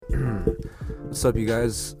What's up, you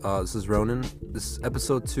guys? This is Ronan. This is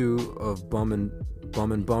episode 2 of Bum and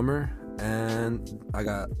Bummer, and I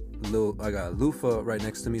got Lufa right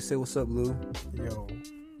next to me. Say what's up, Lou. Yo.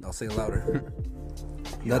 I'll say it louder.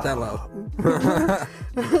 Not that loud.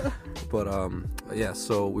 But yeah.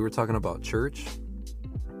 So we were talking about church.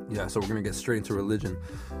 Yeah. So we're gonna get straight into religion.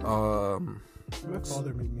 My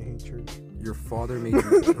father made me hate church. Your father made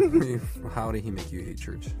you. How did he make you hate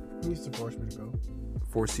church? He used to force me to go.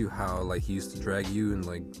 Force you how? Like he used to drag you and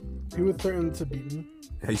like. He would threaten to beat me.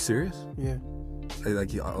 Are you serious? Yeah. Like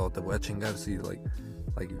te voy a chingar, see, like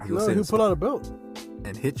he was No, saying. he'd pull out a belt.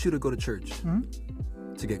 And hit you to go to church.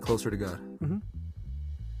 Mm-hmm. To get closer to God. Mm-hmm.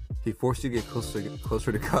 He forced you to get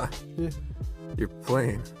closer to God. Yeah. You're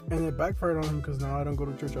playing. And it backfired on him because now I don't go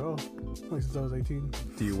to church at all. Like since I was 18.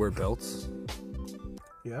 Do you wear belts?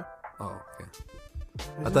 Yeah. Oh, okay.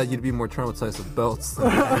 I thought you'd be more traumatized with belts than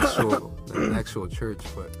an actual church,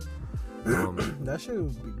 but that shit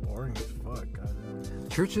would be boring as fuck. Goddamn.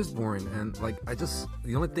 Church is boring, and like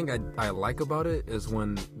the only thing I like about it is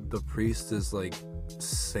when the priest is like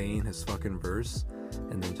saying his fucking verse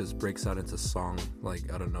and then just breaks out into song like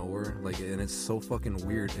out of nowhere, like, and it's so fucking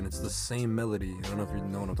weird, and it's the same melody. I don't know if you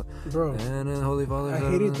know what I'm talking. Bro, and then Holy Father. I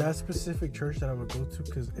hated that specific church that I would go to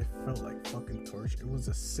because it felt like fucking torch. It was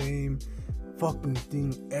the same fucking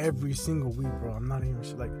thing every single week, bro. I'm not even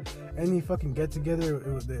sure. Like any fucking get together,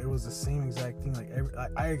 it was the same exact thing. Like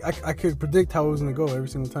I could predict how it was gonna go every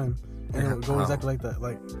single time, and it would go exactly like that.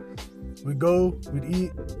 Like we'd go, we'd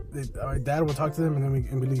eat. Our dad would talk to them, and then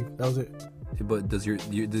we leave. That was it. But do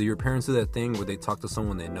your parents do that thing where they talk to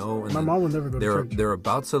someone they know? And my mom would never go to church. They're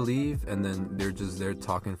about to leave, and then they're just there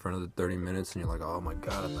talking for another 30 minutes, and you're like, oh my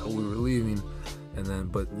god, I thought we were leaving. And then,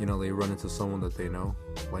 but you know, they run into someone that they know.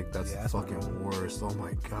 Like that's fucking worst. Oh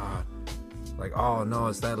my god. Like, oh no,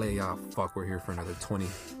 it's that late. Ah, fuck, we're here for another 20,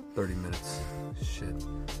 30 minutes. Shit.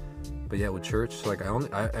 But yeah, with church, like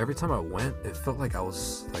every time I went, it felt like I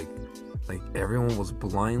was like everyone was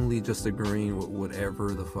blindly just agreeing with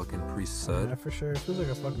whatever the fucking priest said. Yeah, for sure. It feels like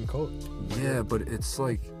a fucking cult. Yeah, but it's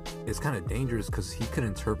like, it's kind of dangerous because he could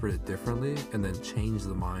interpret it differently and then change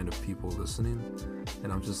the mind of people listening.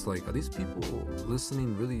 And I'm just like, are these people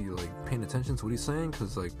listening really like paying attention to what he's saying?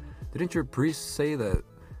 Because like, didn't your priest say that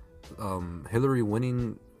Hillary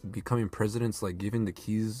becoming president's like giving the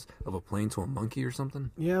keys of a plane to a monkey or something?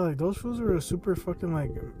 Yeah, like those fools are super fucking like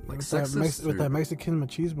sexist with that Mexican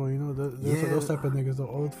machismo, you know, those type of niggas, the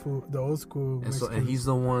old school. And he's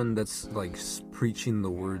the one that's like preaching the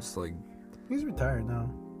words like. He's retired now,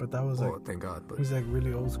 but that was like. Oh, thank God! But he's like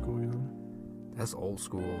really old school, you know. That's old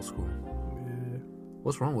school. Yeah.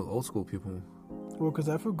 What's wrong with old school people? Well, because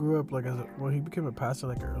that fool grew up like he became a pastor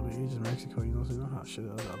like at early age in Mexico, you know, so you know how shit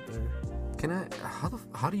is out there.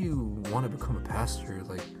 How do you want to become a pastor?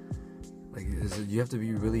 Like is it, you have to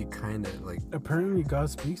be really kind of like. Apparently, God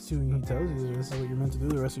speaks to you and He tells you this is what you're meant to do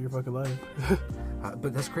the rest of your fucking life.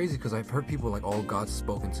 But that's crazy because I've heard people like, "Oh, God's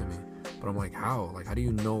spoken to me," but I'm like, how? Like, how do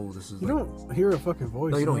you know this is? You don't hear a fucking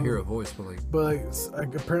voice. No, you don't hear a voice, but like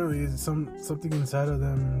apparently something inside of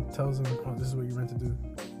them tells them, "Oh, this is what you're meant to do,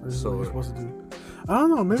 or this is what you're supposed to do." I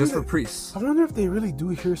don't know. Maybe just for priests. I wonder if they really do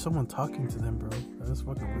hear someone talking to them, bro. That's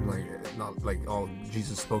fucking weird. Like, not like, oh,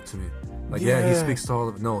 Jesus spoke to me. Like, yeah, He speaks to all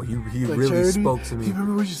of. No, he like really Charity, spoke to me. Do you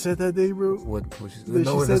remember what you said that day, bro? What she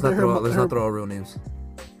no, let's not throw all real names.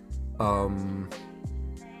 I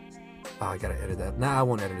gotta edit that. Nah, I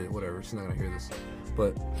won't edit it. Whatever. She's not gonna hear this.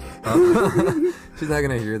 But she's not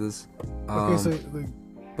gonna hear this. Okay, so like,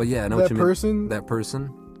 but yeah, I know what you mean. That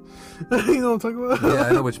person. You know what I'm talking about? Yeah,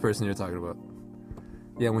 I know which person you're talking about.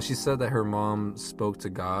 Yeah, when she said that her mom spoke to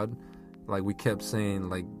God, like we kept saying,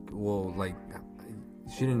 like, well, like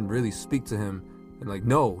she didn't really speak to him, and like,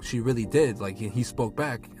 no, she really did. Like he spoke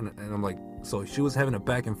back, and I'm like, so she was having a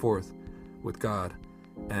back and forth with God,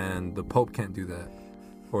 and the Pope can't do that,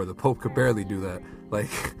 or the Pope could barely do that.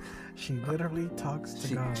 Like, she literally talks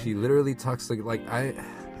to God. She literally talks to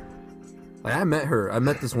I met her. I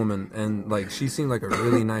met this woman, and like she seemed like a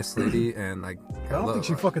really nice lady, and like I don't think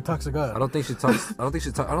she fucking talks to God. I don't think she talks. I don't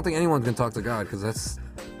think anyone can talk to God because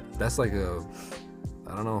that's like a.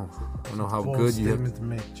 I don't know how good you have to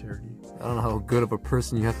make, Charity. I don't know how good of a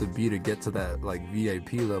person you have to be to get to that like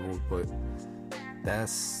VIP level, but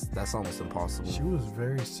that's almost impossible. She was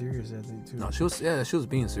very serious that day too. No, she was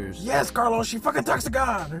being serious. Yes, Carlos, she fucking talks to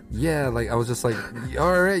God. Yeah, like I was just like,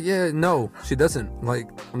 all right, yeah, no, she doesn't. Like,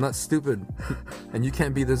 I'm not stupid, and you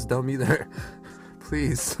can't be this dumb either.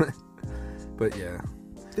 Please. But yeah.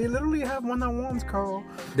 They literally have one-on-ones, Carl.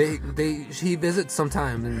 She visits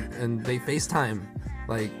sometime and they FaceTime.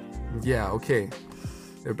 Like, yeah, okay,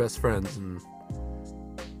 they're best friends, and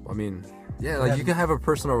I mean, yeah, like you can have a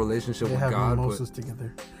personal relationship with God, mimosas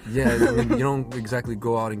together. Yeah, I mean, you don't exactly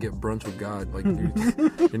go out and get brunch with God. Like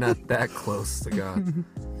you're not that close to God.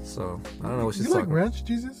 So I don't know what she's talking. You like ranch,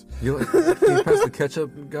 Jesus? You like? Can you pass the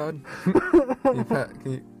ketchup, God?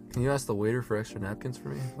 Can you ask the waiter for extra napkins for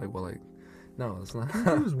me? Like, well, like, no, it's not. Can you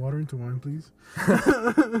put this water into wine, please?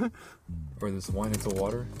 Or this wine into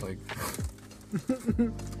water? Like,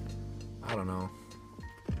 I don't know.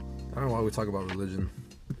 I don't know why we talk about religion.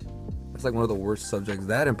 It's like one of the worst subjects.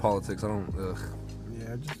 That and politics, I don't. Ugh.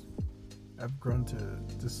 Yeah, I've grown to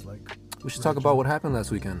dislike. We should talk about what happened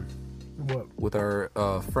last weekend. What? With our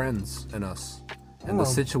friends and us, and the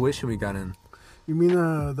situation we got in. You mean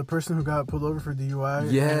the person who got pulled over for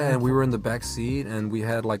DUI? Yeah, and we were in the back seat, and we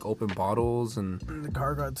had like open bottles, and the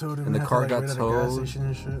car got towed, and the car got towed,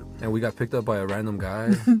 and we got picked up by a random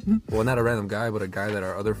guy. Well, not a random guy, but a guy that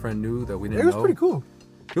our other friend knew that we didn't know. It was pretty cool.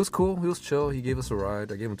 He was cool. He was chill. He gave us a ride.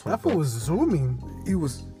 I gave him 20. That fool was zooming. He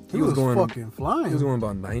was going fucking flying. He was going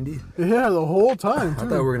about 90. Yeah, the whole time. I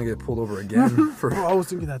thought we were gonna get pulled over again. Bro, I was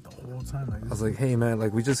thinking that the whole time. Like, I was like, hey man,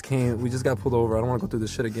 like we just got pulled over. I don't want to go through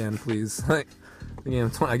this shit again, please. Like,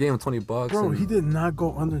 I gave him $20. Bro, he did not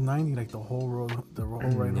go under 90 like the whole ride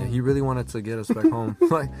home. Yeah, he really wanted to get us back home.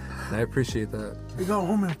 Like, and I appreciate that. We got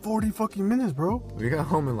home in 40 fucking minutes, bro. We got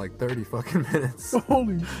home in like 30 fucking minutes.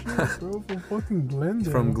 Holy shit, bro, from fucking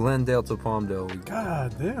Glendale. From Glendale to Palmdale.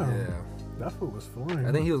 God damn. Yeah. That foot was flying.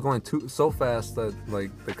 I think he was going so fast that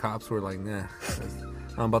like the cops were like, nah,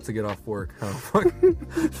 I'm about to get off work. Oh, fuck.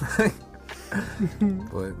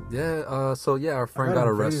 But yeah, so yeah, our friend got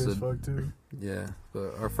arrested. Fuck too. Yeah,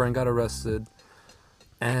 but our friend got arrested,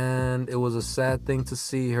 and it was a sad thing to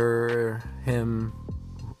see him,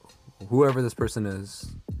 whoever this person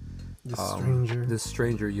is. This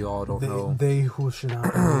stranger you all don't know. They who should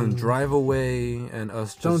not drive away, and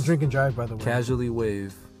us just don't drink and drive, by the way. Casually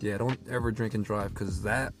wave. Yeah, don't ever drink and drive, because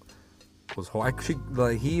that was like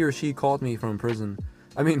he or she called me from from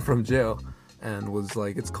jail, and was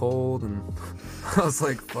like, it's cold, and I was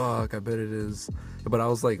like, fuck, I bet it is. But I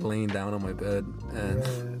was like laying down on my bed, and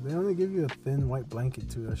yeah, they only give you a thin white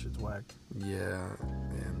blanket too. That shit's whack. Yeah,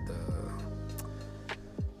 and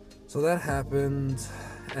so that happened,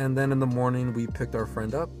 and then in the morning we picked our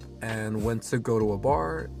friend up and went to go to a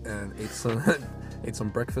bar and ate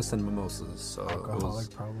some breakfast and mimosas. So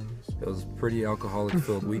alcoholic problems. It was pretty alcoholic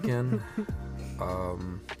filled weekend.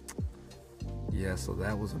 Yeah, so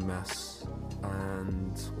that was a mess.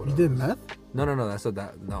 And what you else? did meth? No. I said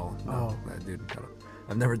that. No, dude.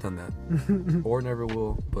 I've never done that, or never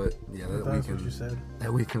will. But yeah, that weekend. That's what you said.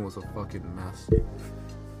 That weekend was a fucking mess.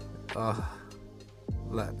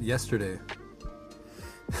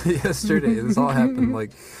 Yesterday, this all happened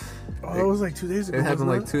like. Oh, it was like 2 days ago. It happened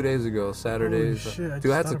like 2 days ago, Saturday. Shit,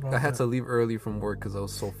 dude, I had to leave early from work because I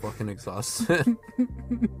was so fucking exhausted.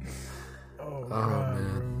 Oh God,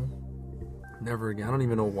 man. Bro. Never again. I don't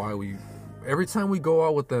even know why every time we go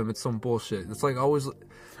out with them, it's some bullshit. It's like always.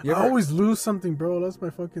 I always lose something, bro. That's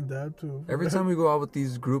my fucking dad too. Every time we go out with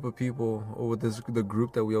these group of people, or with the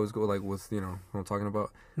group that we always go like with, what I'm talking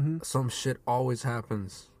about, some shit always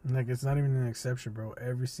happens. Like, it's not even an exception, bro.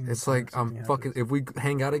 Every single. It's like I'm fucking. If we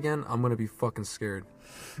hang out again, I'm gonna be fucking scared.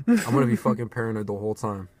 I'm gonna be fucking paranoid the whole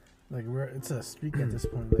time. Like it's a streak at this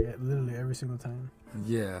point. Like literally every single time.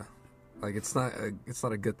 Yeah, like it's not a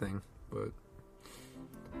good thing, but.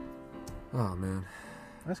 Oh man,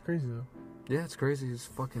 that's crazy though. Yeah, it's crazy. It's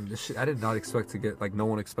fucking this shit. I did not expect to get no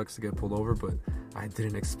one expects to get pulled over, but I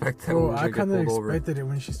didn't expect that. Bro, I kind of expected it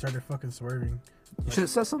when she started fucking swerving. You should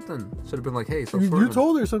have said something. Should have been like, "Hey, stop swerving." You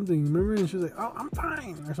told her something, remember? And she was like, "Oh, I'm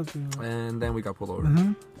fine," or something. And then we got pulled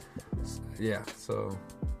over. Yeah. So,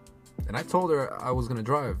 and I told her I was gonna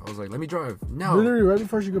drive. I was like, "Let me drive." No. Literally, right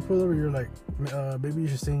before she got pulled over, you're like, "Maybe you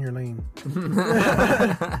should stay in your lane."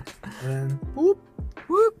 And whoop,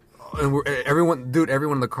 whoop. And everyone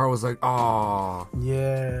in the car was like, "Oh,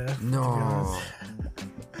 yeah, no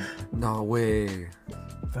way."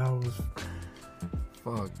 That was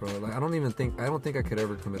fuck, bro. Like, I don't think I could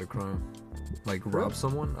ever commit a crime, like rob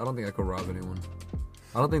someone. I don't think I could rob anyone.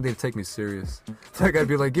 I don't think they'd take me serious. Like, I'd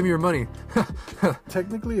be like, "Give me your money."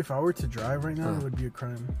 Technically, if I were to drive right now, it would be a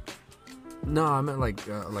crime. No, I meant like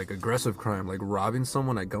aggressive crime, like robbing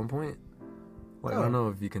someone at gunpoint. Like, I don't know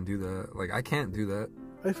if you can do that. Like, I can't do that.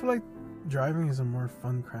 I feel like driving is a more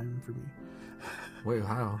fun crime for me. Wait,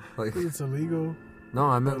 how? Like, it's illegal. No,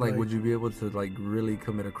 I meant like, would you be able to like really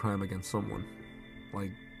commit a crime against someone?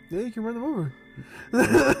 Like, yeah, you can run them over.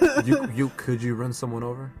 Could you run someone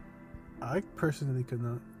over? I personally could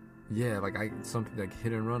not. Yeah, like something like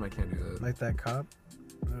hit and run. I can't do that. Like that cop.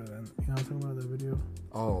 You know what I'm talking about, that video?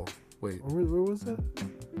 Oh, Wait. Where was that?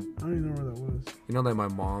 I don't even know where that was. You know that my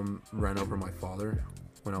mom ran over my father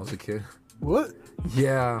when I was a kid? What?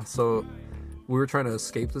 Yeah, so we were trying to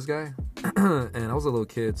escape this guy, and I was a little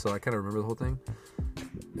kid, so I kind of remember the whole thing,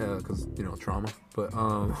 because, you know, trauma, but,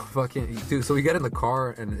 fucking, dude, so we get in the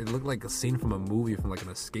car, and it looked like a scene from a movie, from, like, an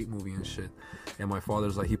escape movie and shit, and my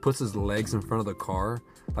father's like, he puts his legs in front of the car,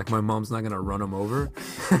 like my mom's not gonna run him over,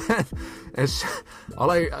 and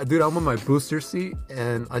dude, I'm on my booster seat,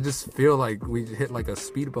 and I just feel like we hit, like, a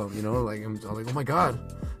speed bump, you know, like, I'm like, oh my god,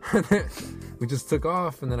 we just took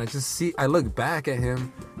off, and then I look back at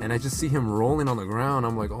him, and I just see him rolling on the ground.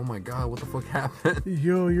 I'm like, oh my god, what the fuck happened?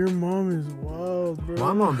 Yo, your mom is wild, bro.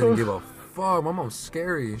 My mom didn't give a fuck. My mom's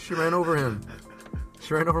scary. She ran over him.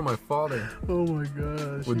 She ran over my father. Oh my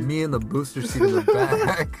gosh. With me in the booster seat in the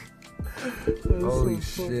back. That's Holy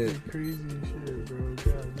some shit. fucking crazy shit, bro.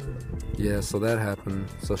 God, man. Yeah, so that happened.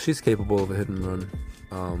 So she's capable of a hit and run.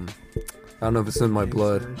 I don't know if it's in my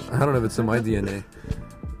blood. I don't know if it's in my DNA.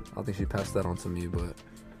 I don't think she passed that on to me, but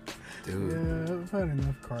dude. Yeah, I've had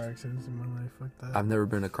enough car accidents in my life. Fuck that. I've never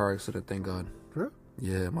been in a car accident, thank God. Bro?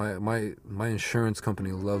 Yeah, my insurance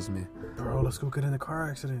company loves me. Bro, let's go get in a car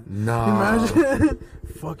accident. Nah. Imagine.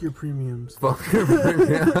 Fuck your premiums. Fuck your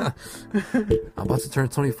premium. I'm about to turn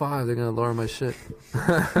 25. They're gonna lower my shit.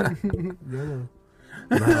 YOLO.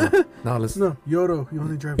 No, listen. No, YOLO. You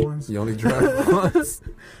only drive once. You only drive once.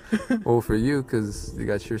 Well, for you, because you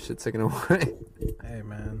got your shit taken away. Hey,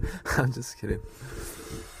 man. I'm just kidding.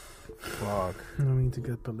 Fuck. No need to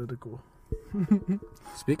get political.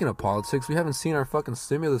 Speaking of politics, we haven't seen our fucking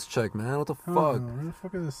stimulus check, man. What the fuck? Oh, where the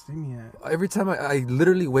fuck is the steamy at? Every time I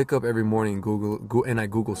literally wake up every morning and I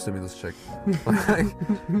Google stimulus check. Like,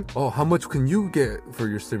 oh, how much can you get for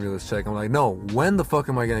your stimulus check? I'm like, no, when the fuck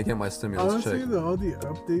am I gonna get my stimulus Honestly, check? all the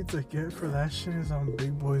updates I get for that shit is on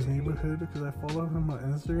Big Boy's Neighborhood because I follow him on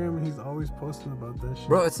Instagram and he's always posting about that shit.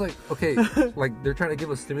 Bro, it's like, okay, like they're trying to give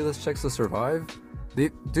us stimulus checks to survive.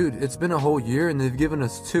 Dude, it's been a whole year and they've given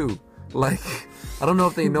us 2. Like, I don't know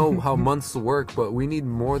if they know how months work, but we need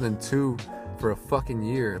more than 2 for a fucking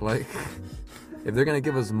year. Like, if they're gonna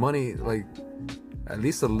give us money, like, at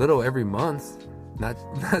least a little every month, not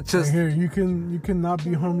just. Here, you can not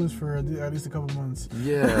be homeless for at least a couple months.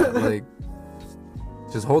 Yeah, like,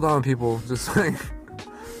 just hold on, people. Just like,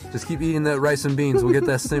 just keep eating that rice and beans. We'll get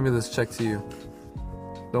that stimulus check to you.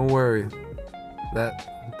 Don't worry. That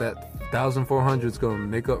 1,400 is gonna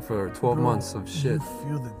make up for 12 months of shit. You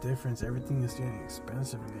feel the difference. Everything is getting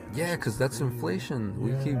expensive again. Yeah, because that's crazy. inflation.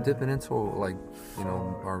 We keep dipping into, like, you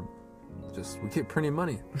know, we keep printing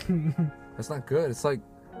money. That's not good. It's like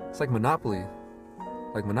Monopoly.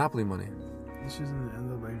 Like Monopoly money. This isn't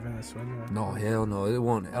end up like Venezuela. No, hell no. It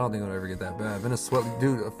won't. I don't think it'll ever get that bad. Venezuela,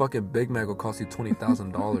 dude, a fucking Big Mac will cost you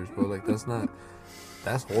 $20,000, bro. Like,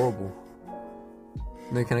 that's horrible.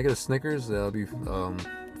 Man, can I get a Snickers? That'll be,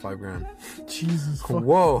 $5,000. Jesus fuck.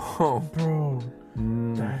 Whoa. Bro.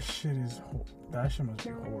 That shit must be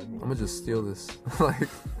horrible. I'm gonna just steal this. Like,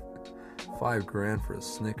 $5,000 for a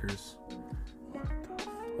Snickers.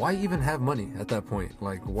 Why even have money at that point?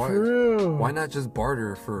 Like, why? For real? Why not just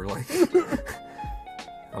barter for, like?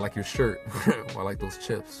 I like your shirt. I like those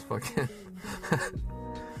chips. Fucking.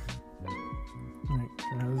 Wait,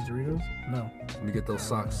 can I have those Doritos? No. Let me get those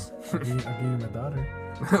socks. I'll give you my daughter.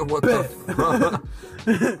 What the fuck?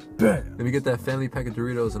 Bet. Let me get that family pack of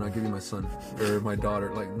Doritos and I'll give you my son or my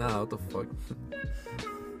daughter. Like, nah, what the fuck?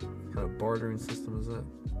 What kind of bartering system is that?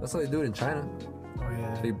 That's how they do it in China. Oh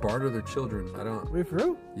yeah. They barter their children. I don't. Wait, for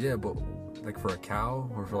real? Yeah, but like for a cow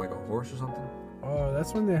or for like a horse or something. Oh,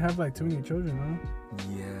 that's when they have like too many children, huh?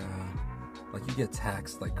 Yeah. Like you get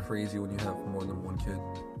taxed like crazy when you have more than one kid.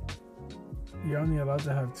 You're only allowed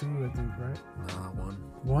to have 2, I think, right? Nah, 1.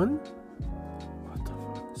 1? What the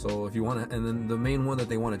fuck? So if you want to, and then the main one that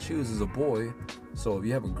they want to choose is a boy. So if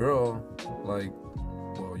you have a girl, like,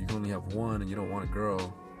 well, you can only have 1 and you don't want a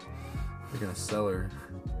girl, you're going to sell her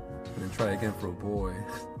and then try again for a boy.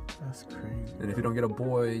 That's crazy. And if you don't get a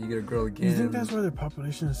boy, you get a girl again. You think that's why their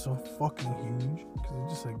population is so fucking huge? Because they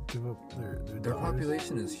just like give up their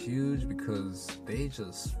population is huge because they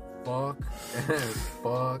just fuck and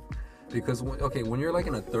fuck. Because when you're like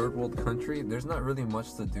in a third world country, there's not really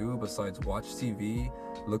much to do besides watch TV,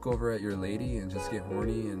 look over at your lady, and just get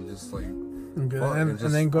horny and just like fuck, and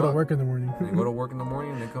then go to work in the morning. And go to work in the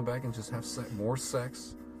morning and then come back and just have more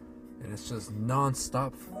sex, and it's just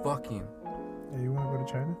non-stop fucking. Yeah, you want to go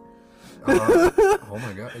to China? Oh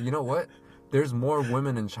my god! You know what? There's more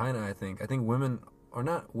women in China. I think women are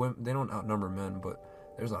not women. They don't outnumber men, but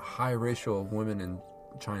there's a high ratio of women in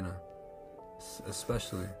China,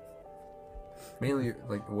 especially. Mainly,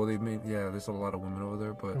 like, well, they made, yeah, there's a lot of women over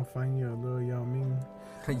there, but... I'll find you a little Yao Ming.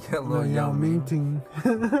 Yeah, little Yao Ming thing.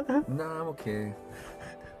 Nah, I'm okay.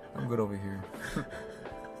 I'm good over here.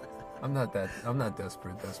 I'm not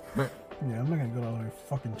desperate. Yeah, I'm not gonna go all the way to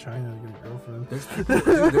fucking China to get a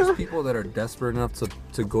girlfriend. There's people that are desperate enough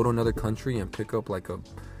to go to another country and pick up like a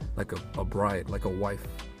bride, like a wife,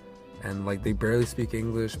 and like they barely speak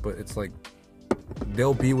English, but it's like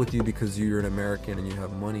they'll be with you because you're an American and you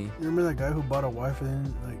have money. You remember that guy who bought a wife and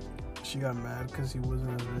then, like, she got mad because he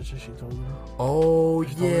wasn't as rich as she told him? Oh,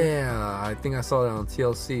 yeah. I think I saw that on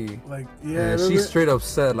TLC. Like, yeah. And she straight up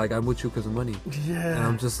said, like, I'm with you because of money. Yeah. And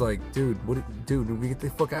I'm just like, dude, we get the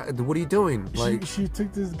fuck out. What are you doing? Like, she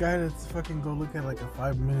took this guy to fucking go look at, like, a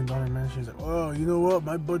 $5 million mansion. She's like, oh, you know what?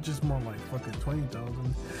 My budget's more like fucking $20,000.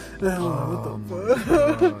 And I'm like, what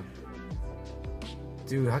the fuck?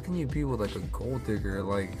 Dude, how can you be with, like, a gold digger?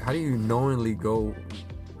 Like, how do you knowingly go...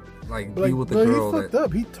 Like, be Like, with the but girl he fucked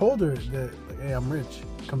up. He told her that, like, hey, I'm rich.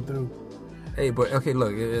 Come through. Hey, but okay,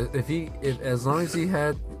 look, if as long as he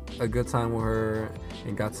had a good time with her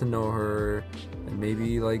and got to know her and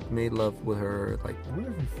maybe like made love with her, like, I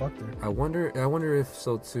wonder if he fucked her. I wonder if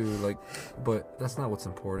so too. Like, but that's not what's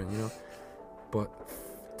important, you know. But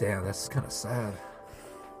damn, that's kind of sad.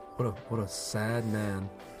 What a sad man.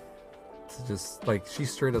 To just like, she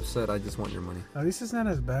straight up said, I just want your money. At least it's not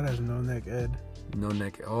as bad as No Neck Ed. No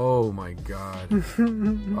neck. Oh my god.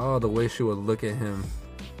 Oh, the way she would look at him,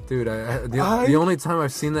 dude. The only time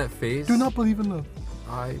I've seen that face. Do not believe in love.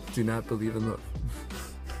 I do not believe in love.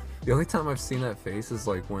 The only time I've seen that face is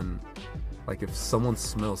like when, like, if someone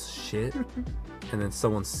smells shit and then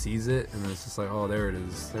someone sees it and then it's just like, oh, there it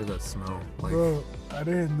is. There's that smell. Like, bro, I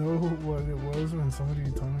didn't know what it was when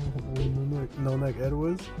somebody told me what No Neck Ed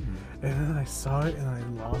was, and then I saw it and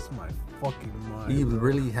I lost my fucking mind. he bro.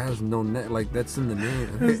 really has no neck. Like, that's in the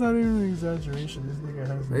name. It's not even an exaggeration. This nigga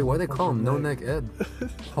has. Hey, why they call him No Neck Ed?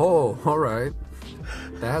 Oh, all right.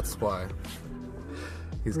 That's why.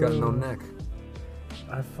 He's got no neck.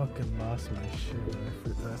 I fucking lost my shit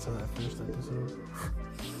when I saw that first episode.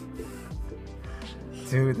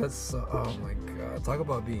 Dude, that's so, oh my god. Talk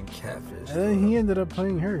about being catfish. And then he ended up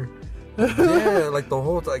playing her. Yeah, like the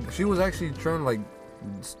whole time. She was actually trying to, like,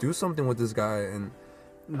 do something with this guy, and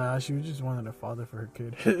Nah, she was just wanted a father for her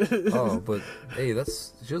kid. oh, but hey,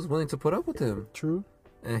 she was willing to put up with him. True.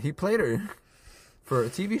 And he played her for a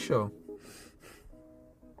TV show.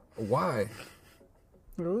 Why?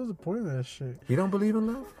 What was the point of that shit? He don't believe in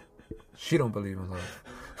love? She don't believe in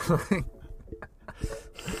love.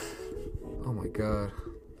 Oh my god.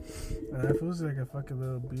 That feels like a fucking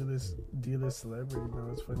little D-list celebrity. No,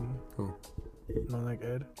 it's funny. Who? No, like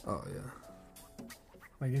Ed. Oh yeah.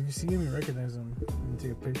 Like, if you see him, you recognize him. You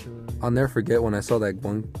take a picture of him. I'll never forget when I saw that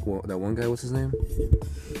one guy. What's his name?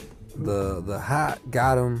 The hat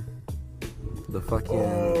got him. The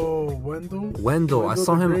fucking Wendell. I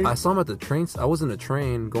saw him. I saw him at the train. I was in a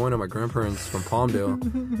train going to my grandparents from Palmdale,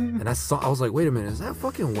 and I was like, wait a minute, is that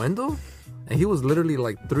fucking Wendell? And he was literally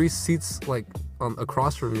like 3 seats like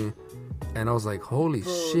across from me, and I was like, holy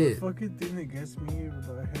shit. The fucking thing that gets me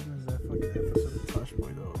about him is that fucking episode of Tosh Boy,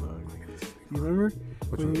 dog. You remember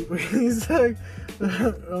when he's like, I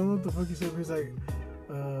don't know what the fuck he said, but he's like,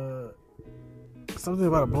 something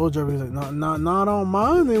about a blowjob. He's like, not on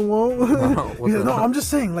mine, they won't. He's like, no, I'm just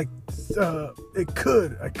saying, like, I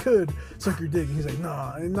could suck your dick. And he's like,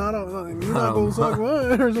 nah, you're not gonna suck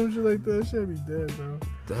mine or some shit like that. Shit be dead, bro.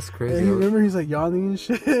 That's crazy. And you remember he's like yawning and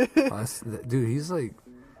shit. Dude, he's like,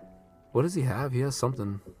 what does he have? He has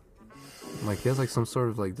something. Like, he has like some sort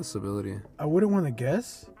of like disability. I wouldn't want to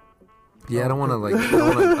guess. Yeah, I don't want to like.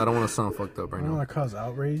 I don't want to sound fucked up right now. I don't want to cause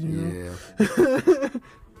outrage. You know? Yeah.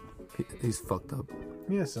 He's fucked up.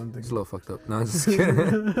 Yeah, something. He's a little fucked up. No, I'm just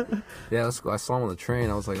kidding. Yeah, I saw him on the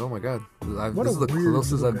train. I was like, oh my god, this is the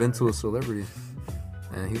closest I've been to a celebrity,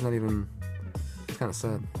 and he's not even. It's kind of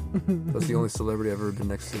sad. That's the only celebrity I've ever been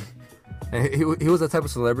next to. And he was that type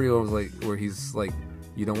of celebrity where he's like,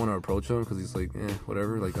 you don't want to approach him because he's like,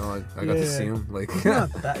 whatever. Like, oh, I got to see him. Like, he's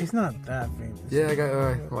not that famous.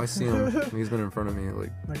 Yeah, I see him. He's been in front of me.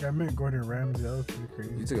 Like I met Gordon Ramsay. That was pretty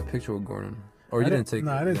crazy. You took a picture with Gordon. Or you didn't take?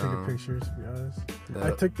 No, I didn't take a picture. To be honest,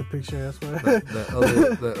 I took the picture. That's why.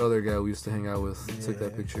 That other guy we used to hang out with took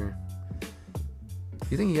that picture.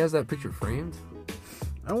 You think he has that picture framed?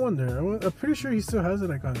 I wonder. I'm pretty sure he still has it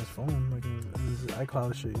like on his phone, like in his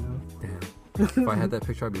iCloud shit. You know. Damn. If I had that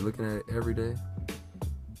picture, I'd be looking at it every day.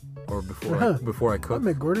 Or before I cook. I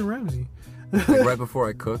met Gordon Ramsay. Like right before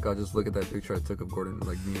I cook, I'll just look at that picture I took of Gordon,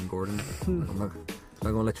 like me and Gordon. I'm not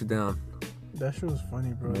gonna let you down. That shit was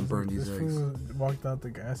funny, bro. And burn these this eggs. fool walked out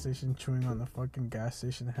the gas station chewing on the fucking gas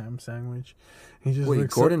station ham sandwich. He just Wait,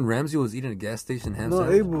 Gordon Ramsay was eating a gas station ham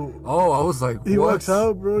sandwich? Abel. Oh, I was like, He what? walks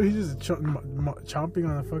out, bro. He's just chomping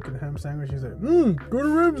on a fucking ham sandwich. He's like,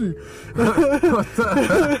 Gordon Ramsay.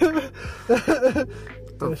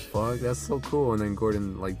 What the fuck? That's so cool. And then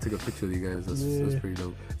Gordon like took a picture of you guys. That's pretty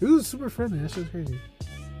dope. It was super friendly. That shit was crazy.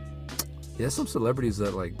 Yeah, some celebrities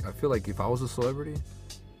that like I feel like if I was a celebrity,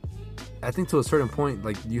 I think to a certain point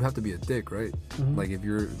like you have to be a dick, right? Mhm. Like if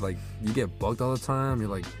you're like you get bugged all the time, you're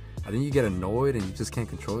like I think you get annoyed and you just can't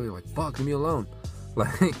control it. You're like fuck, leave me alone. Like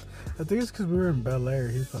I think it's because we were in Bel Air.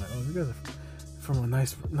 He's like, oh, you guys are from a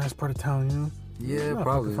nice part of town, you know? yeah, Not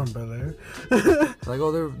probably. fucking from Bel Air. Like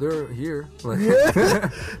oh they're here. Like, Yeah.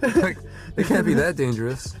 like they can't be that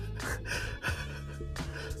dangerous.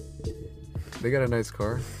 They got a nice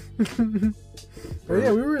car. Oh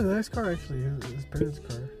yeah, we were in a nice car actually. His parents'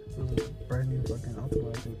 car. It was a brand new fucking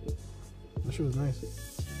Altima, I think. That shit was nice.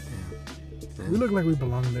 Damn. We look like we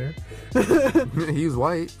belong there. He's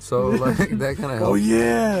white, so like that kind of helped. Oh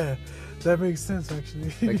yeah, that makes sense actually.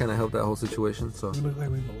 That kind of helped that whole situation. So We look like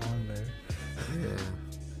we belong there. yeah,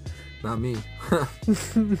 not me.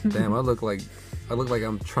 Damn, I look like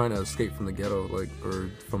I'm trying to escape from the ghetto, like or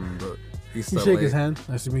from the East You LA. shake his hand.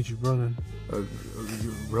 Nice to meet you, brother.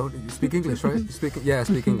 You speak English, right? I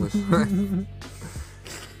speak English.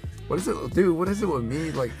 What is it, dude? What is it with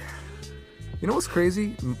me? Like, you know what's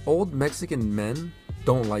crazy? Old Mexican men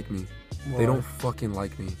don't like me. Why? They don't fucking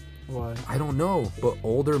like me. Why? I don't know, but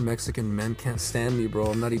older Mexican men can't stand me, bro.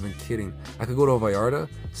 I'm not even kidding. I could go to a Vallarta,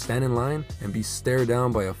 stand in line, and be stared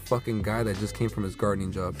down by a fucking guy that just came from his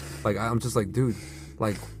gardening job. Like, I'm just like, dude,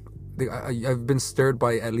 like, I've been stared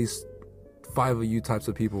by at least 5 of you types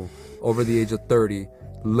of people over the age of 30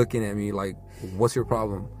 looking at me like, what's your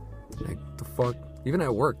problem? Like, the fuck? Even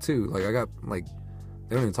at work, too. Like, I got, like,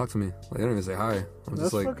 they don't even talk to me. Like, they don't even say hi. I'm That's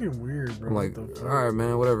just like, fucking weird, bro. I'm like, What the fuck? alright,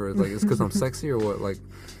 man, whatever. It's like, it's because I'm sexy or what? Like,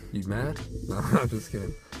 you mad? No, I'm just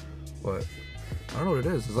kidding. But I don't know what it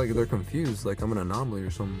is. It's like they're confused. Like I'm an anomaly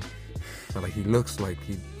or something. Or like he looks like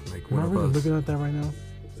he like Am one I of really us. looking at that right now?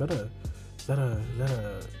 Is that a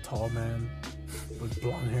tall man with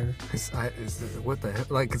blonde hair? What the hell?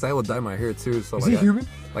 Like, cause I will dye my hair too. So Is like, he human?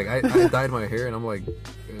 I dyed my hair and I'm like,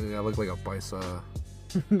 I look like a paisano.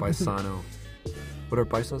 What are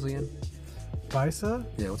paisanos again? Paisa?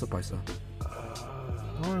 Yeah, what's a paisa?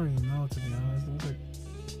 I don't really know, to be honest. It looks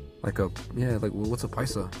Like what's a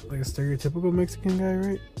paisa? like a stereotypical Mexican guy,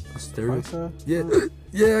 right? A stereo? Paisa?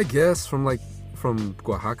 Yeah, I guess from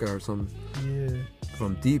Oaxaca or something. Yeah.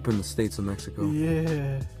 From deep in the states of Mexico.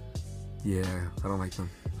 Yeah. Yeah, I don't like them.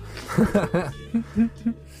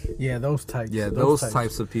 Yeah, those types. Yeah, those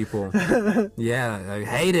types of people. Yeah, I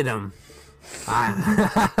hated them.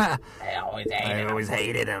 I always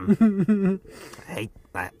hated them. I hate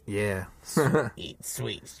that. Yeah. Eat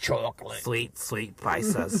sweet chocolate. Sweet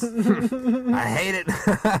paisas. I hate it.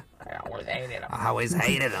 I always hated them. I always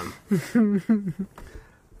hated them.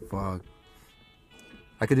 Fuck.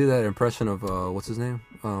 I could do that impression of what's his name?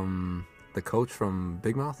 The coach from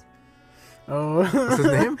Big Mouth. Oh. What's his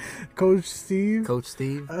name? Coach Steve. Coach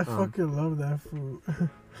Steve. I fucking love that food.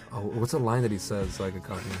 Oh, what's a line that he says so I could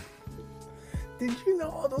copy? Did you know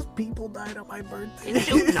all those people died on my birthday? Did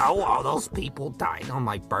you know all those people died on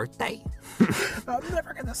my birthday? I'm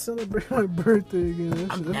never gonna celebrate my birthday again.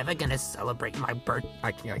 I'm never gonna celebrate my birthday.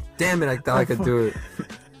 I can't. Damn it! I thought I could do it.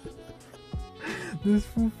 This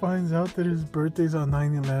fool finds out that his birthday's on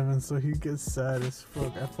 9/11, so he gets sad as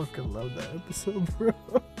fuck. I fucking love that episode, bro.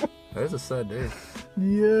 That is a sad day.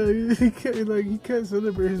 Yeah, he can't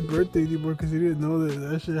celebrate his birthday anymore because he didn't know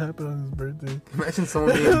that shit happened on his birthday. Imagine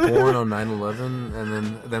someone being born on 9/11 and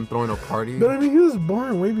then them throwing a party. But I mean, he was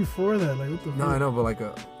born way before that. Like, what the No, fuck? I know, but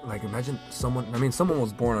like imagine someone. I mean, someone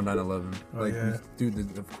was born on 9/11. Oh, Like, yeah.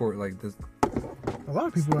 dude, of course, like this. A lot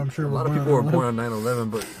of people, I'm sure, A were lot of born people were on born on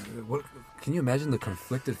 9/11, but what? Can you imagine the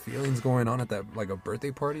conflicted feelings going on at that like a birthday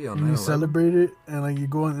party on And you 9/11? celebrate it, and like you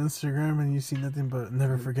go on Instagram and you see nothing but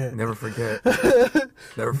never forget. Never forget.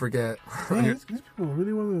 Never forget. Man, these people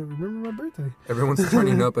really want to remember my birthday. Everyone's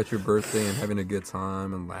turning up at your birthday and having a good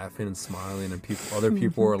time and laughing and smiling, and other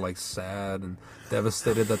people are like sad and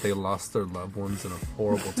devastated that they lost their loved ones in a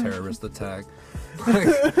horrible terrorist attack. Like,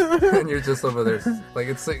 and you're just over there, like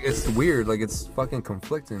it's weird, like it's fucking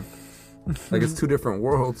conflicting. Like it's two different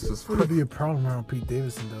worlds. Just It would be a problem around Pete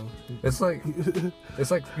Davidson though. it's like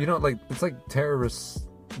you know, like it's like terrorists.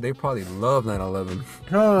 They probably love 9/11.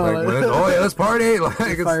 Like, oh yeah, let's party! Like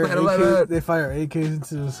it's 9/11. They fire AKs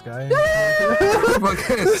into the sky.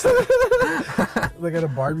 like at a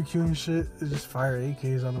barbecue and shit, they just fire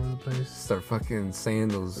AKs all over the place. Start fucking saying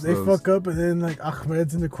those. They fuck up and then like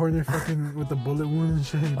Ahmed's in the corner fucking with the bullet wound and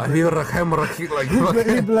shit. Like,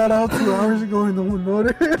 He bled out 2 hours ago in the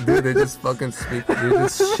water. dude, they just fucking speak. They're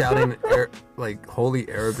just shouting like holy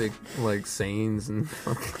Arabic like sayings and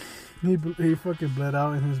fucking. He fucking bled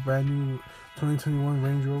out in his brand new 2021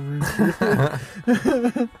 Range Rover.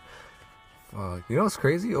 Fuck. You know what's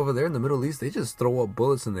crazy? Over there in the Middle East, they just throw up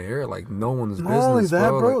bullets in the air like no one's Not only business, that,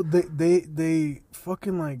 bro. bro, Like, they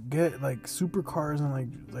fucking like get like supercars and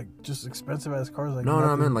like just expensive ass cars. Like no, I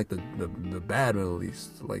nothing. meant like the bad Middle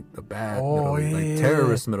East, like the bad Oh, Middle East, like yeah.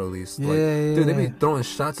 terrorist Middle East. Yeah, Like, yeah, dude, they be yeah. throwing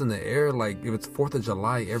shots in the air like if it's 4th of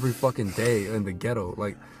July every fucking day in the ghetto.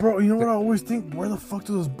 Like, Bro, you know what I always think? Where the fuck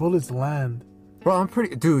do those bullets land? bro,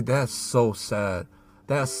 dude, that's so sad.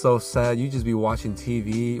 That's so sad. You just be watching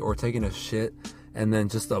TV or taking a shit, and then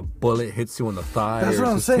just a bullet hits you in the thigh. That's or what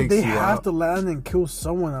I'm just saying. takes They you have out. to land and kill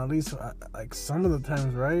someone at least, like some of the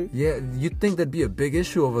times, right? Yeah, you'd think that'd be a big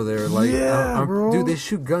issue over there. Like, Yeah, bro. Dude, they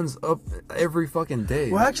shoot guns up every fucking day.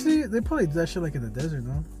 Well, actually, they probably do that shit like in the desert,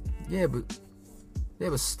 no? Yeah,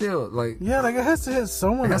 but still, like, Yeah, like it has to hit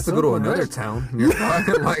someone. it has at to some go to point, another right? town. You're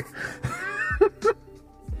fucking like,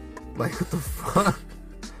 like what the fuck,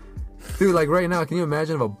 dude? Like right now, can you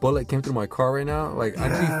imagine if a bullet came through my car right now? Like I'd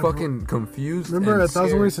Yeah, be fucking confused. Remember and 1,000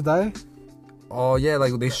 scared. Ways to Die? Oh yeah,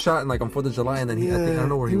 like they shot like on 4th of July, and then I think I don't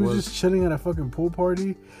know where he was. just chilling at a fucking pool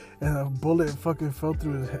party, and a bullet fucking fell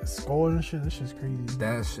through his skull and shit. That shit's crazy.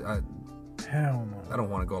 That shit, Hell no. I don't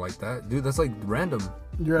want to go like that, dude. That's like random.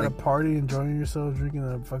 You're at like- a party enjoying yourself, drinking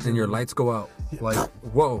a fucking. And your lights go out. Like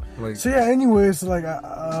whoa, like. So yeah. Anyways, like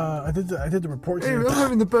I did the report. Hey, here. I'm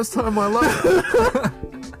having the best time of my life.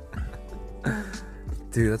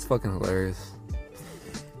 Dude, that's fucking hilarious.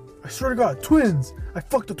 I swear to God, twins. I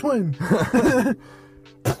fucked a twin.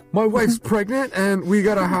 My wife's pregnant and we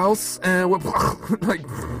got a house and we're like,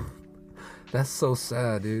 that's so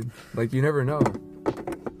sad, dude. Like you never know.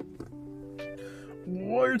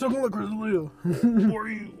 Why are you talking like Grizzly? What are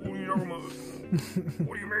you talking about?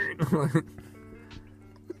 What do you mean?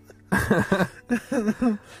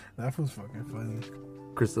 That was fucking funny.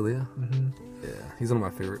 Crystalia? Mm-hmm. Yeah, he's one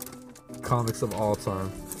of my favorite comics of all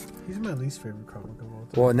time. He's my least favorite comic of all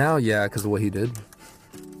time. Well, now, yeah, because of what he did.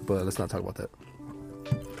 But let's not talk about that.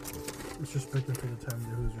 It's respected for the time that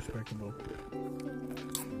who's respectable.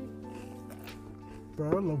 Bro,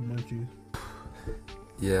 I love Munchies.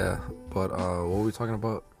 Yeah, but what were we talking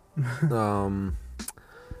about?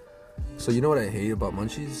 So you know what I hate about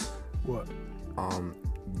Munchies? What?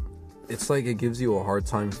 It's like it gives you a hard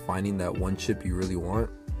time finding that one chip you really want,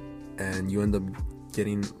 and you end up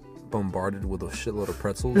getting bombarded with a shitload of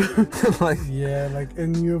pretzels. Like Yeah, like,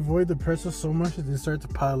 and you avoid the pretzels so much that they start to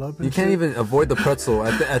pile up. And you can't shit. even avoid the pretzel.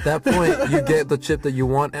 At that point, you get the chip that you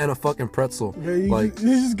want and a fucking pretzel. Yeah, you, Like you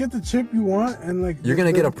just get the chip you want, and like you're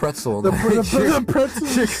gonna get a pretzel. The Like,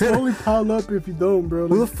 pretzels you're slowly pile up if you don't, bro.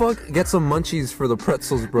 who the Like, fuck gets some munchies for the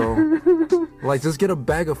pretzels, bro? Like, just get a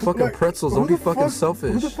bag of fucking like, pretzels. who Don't be the fucking fuck-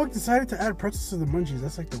 selfish. Who the fuck decided to add pretzels to the munchies?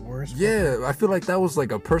 That's like the worst. Yeah, I feel like that was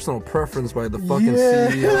like a personal preference by the fucking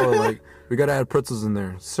Yeah. CEO. Like, we gotta add pretzels in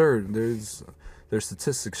there, sir. There's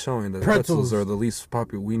statistics showing that pretzels Pretzels. are the least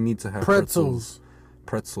popular. We need to have Pretzels.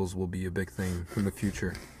 Pretzels will be a big thing in the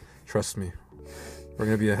future. Trust me, we're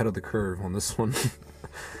gonna be ahead of the curve on this one.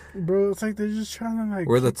 Bro, it's like they're just trying to like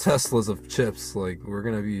We're the Teslas of chips. Like, we're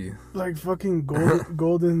gonna be. like fucking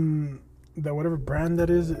golden that whatever brand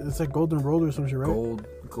that is. It's like golden roll or some shit, right?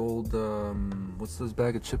 Gold, what's this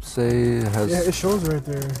bag of chips say? It has, Yeah, it shows right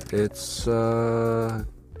there, it's,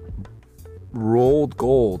 rolled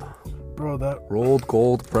gold. bro. That Rolled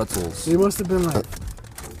gold pretzels. they must have been like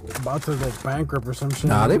about to go bankrupt or some shit.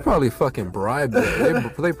 Nah, they probably fucking bribed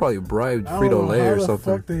it. They probably bribed I don't know Frito Lay how or the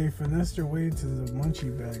something. fuck they finessed their way to the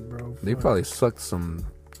munchie bag, bro. They Fuck. probably sucked some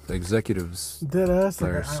executives. Dead ass.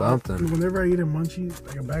 or something. Whenever I eat a munchie,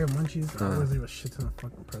 like a bag of munchies, I always leave a shit ton of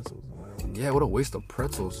fucking pretzels. Yeah, what a waste of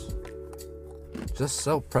pretzels. Just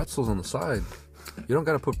sell pretzels on the side. You don't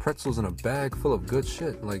gotta put pretzels in a bag full of good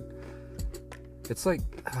shit. Like, it's like,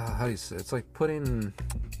 how do you say? It's like putting.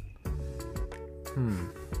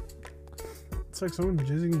 It's like someone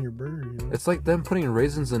jizzing in your burger, you know? It's like them putting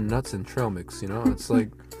raisins and nuts in trail mix. You know, it's like.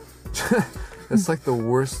 It's like the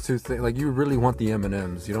worst two things. Like, you really want the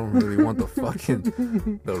M&Ms. You don't really want the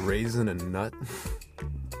fucking the raisin and nut.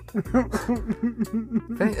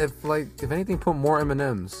 If anything, put more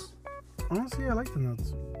M&Ms. Honestly, I like the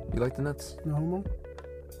nuts. You like the nuts? No homo.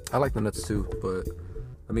 I like the nuts too, but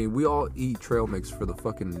I mean, we all eat trail mix for the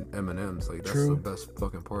fucking M&Ms. Like, that's True. the best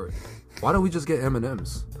fucking part. Why don't we just get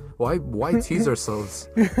M&Ms? Why tease ourselves?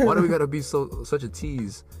 Why do we gotta be such a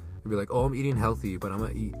tease? And be like, oh, I'm eating healthy, but I'm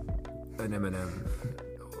gonna eat an M&M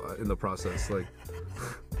in the process. Like,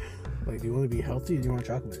 do you want to be healthy or do you want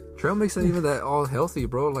chocolate? trail mix ain't even that all healthy,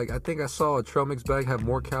 bro. Like, I think I saw a trail mix bag have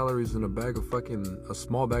more calories than a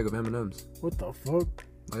small bag of M&Ms. What the fuck?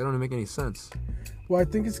 Like, it don't make any sense. Well, I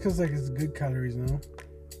think it's because it's good calories, no?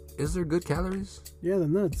 Is there good calories? Yeah, the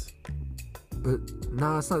nuts. But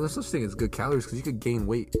nah, it's not. There's such thing as good calories because you could gain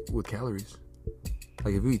weight with calories.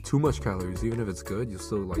 Like, if you eat too much calories, even if it's good, you'll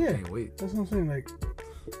still gain weight. That's what I'm saying. Like,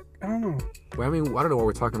 I don't know. Well, I mean, I don't know why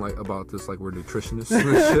we're talking about this like we're nutritionists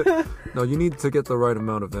and shit. No, you need to get the right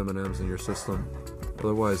amount of M&Ms in your system.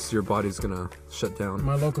 Otherwise, your body's gonna shut down.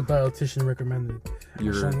 My local dietitian recommended.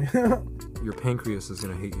 Your pancreas is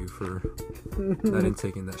gonna hate you for not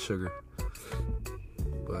intaking that sugar.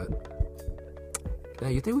 But yeah,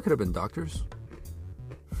 you think we could have been doctors?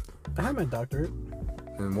 I have my doctorate.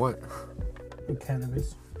 In what? In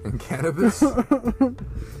cannabis. In cannabis?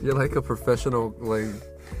 You're like a professional,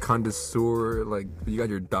 connoisseur. Like, you got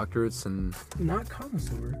your doctorates and... Not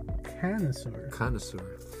connoisseur.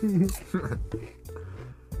 Connoisseur.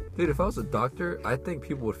 Dude, if I was a doctor, I think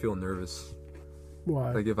people would feel nervous.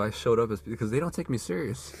 Why? Like, if I showed up, it's because they don't take me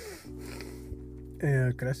serious.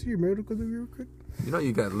 Could I see your medical degree real quick? You know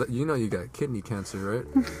you got kidney cancer, right?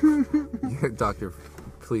 Doctor,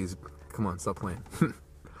 please, come on, stop playing.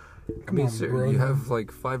 Come on, serious. You have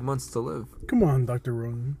 5 months to live. Come on, Dr.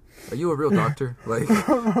 Ronan. Are you a real doctor? Are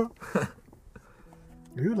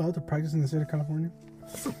you allowed to practice in the state of California?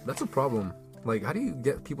 That's a problem. Like, how do you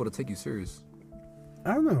get people to take you serious?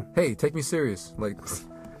 I don't know. Hey, take me serious. Like,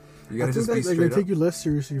 you gotta just be straight they up. take you less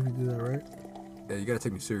seriously if you do that, right? Yeah, you gotta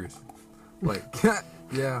take me serious. Like,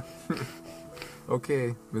 yeah.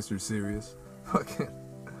 Okay, Mr. Serious. Okay.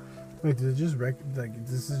 Like, do they just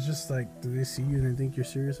this is just do they see you and they think you're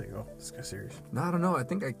serious? Like, oh, this guy's serious. No, I don't know. I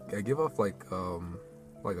think I give off like a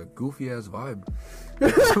goofy ass vibe.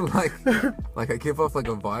 like I give off a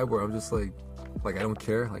vibe where I'm just like I don't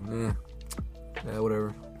care. Like, nah, yeah,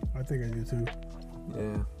 whatever. I think I do too.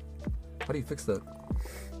 Yeah. How do you fix that?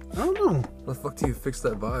 I don't know. How the fuck do you fix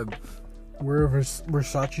that vibe? Wear a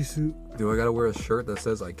Versace suit. Do I gotta wear a shirt that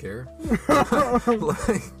says I care? A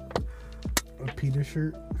Peter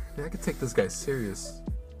shirt. Yeah, I could take this guy serious.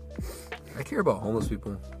 I care about homeless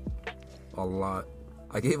people a lot.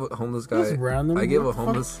 I gave a homeless guy. That's random. I gave a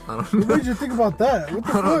homeless. I don't know. What did you think about that? What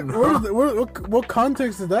the fuck? don't know. What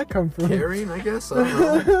context did that come from? Caring, I guess. I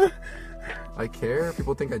don't know. I care.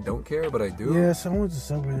 People think I don't care, but I do. Yeah, someone's a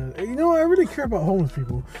subway. You know, I really care about homeless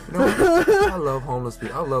people. You know, I love homeless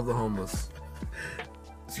people. I love the homeless.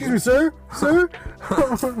 Excuse me, sir. Sir.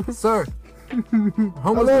 Sir. Homeless I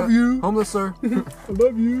love guy. you. Homeless sir. I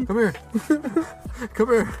love you. Come here. Come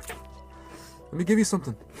here. Let me give you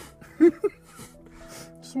something.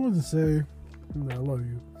 Just wanted to say, I love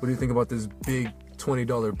you. What do you think about this big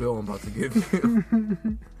 $20 bill I'm about to give you?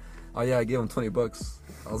 Oh yeah, I gave him $20.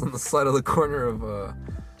 I was on the side of the corner of I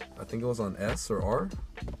think it was on S or R.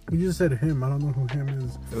 You just said him. I don't know who him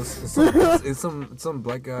is. It's some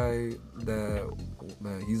black guy that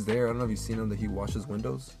he's there. I don't know if you've seen him. That he washes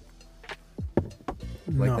windows.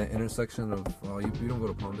 Like No. that intersection of you don't go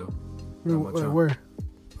to Palmdale. Where?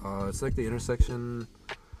 It's like the intersection.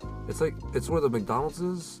 It's where the McDonald's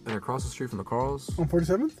is, and across the street from the Carl's. On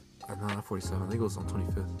 47th? No, not 47. I think it was on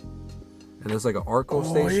 25th. And there's like an Arco Oh,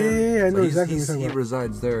 station. yeah, I know exactly what you're talking He about.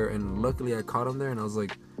 resides there, and luckily I caught him there, and I was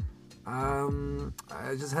like, I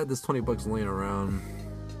just had this $20 laying around,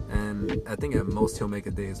 and I think at most he'll make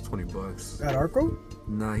a day is $20. At Arco?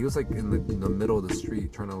 Nah, he was like in the middle of the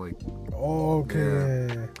street trying to like.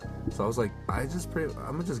 Okay. So I was like, I'm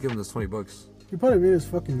gonna just give him this $20. You probably made his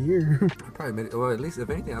fucking year. I probably made it. Well, at least if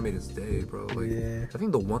anything, I made his day, bro. Like, Yeah. I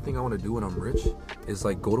think the one thing I want to do when I'm rich is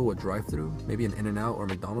like go to a drive-through, maybe an In-N-Out or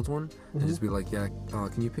McDonald's one, and just be like, yeah,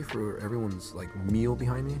 can you pay for everyone's like meal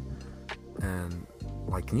behind me? And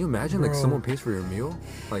like, can you imagine like Bro. someone pays for your meal?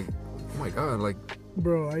 Like, oh my god, like.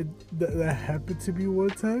 Bro, that happened to me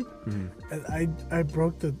one time, and I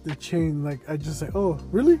broke the chain. Like, I just like, oh,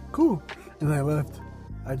 really? Cool. And I left.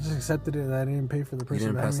 I just accepted it, and I didn't pay for the You person.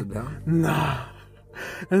 didn't pass behind it me. down? Nah.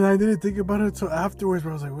 And I didn't think about it until afterwards.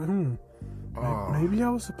 But I was like, Oh. maybe I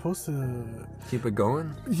was supposed to. Keep it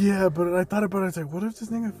going? Yeah, but I thought about it. It's like, what if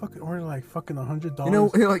this nigga fucking ordered like fucking $100? You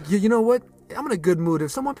know, like, you know what? I'm in a good mood.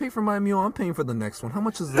 If someone paid for my meal, I'm paying for the next one. How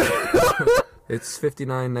much is that? It's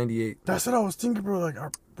 $59.98. That's what I was thinking, bro. Like,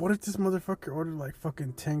 what if this motherfucker ordered like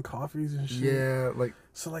fucking 10 coffees and shit? Yeah, like.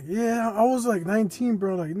 So like, yeah, I was like 19,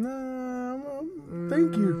 bro. Like, nah,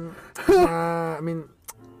 thank you. I mean,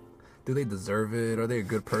 do they deserve it? Are they a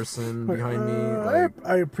good person behind me? Like,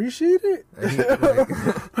 I appreciate it.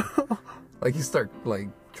 Like you start like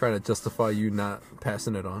trying to justify you not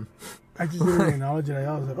passing it on. I just didn't acknowledge it.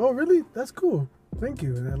 I was like, oh, really? That's cool. Thank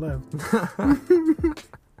you. And I left.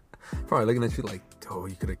 Probably looking at you like, oh,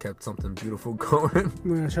 you could have kept something beautiful going.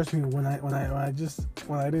 Man, trust me, when I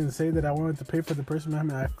didn't say that I wanted to pay for the person behind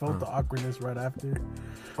me, I felt the awkwardness right after.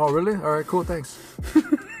 Oh, really? All right, cool, thanks.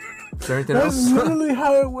 Is there anything That's else? literally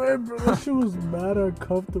how it went, bro. That shit was mad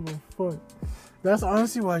uncomfortable. Fuck. That's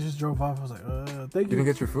honestly why I just drove off. I was like, thank You you. didn't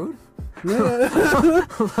get your food? Yeah.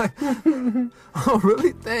 Like, oh,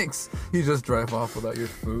 really? Thanks. You just drive off without your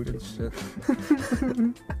food and shit.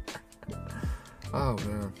 Oh,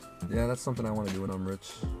 man. Yeah, that's something I want to do when I'm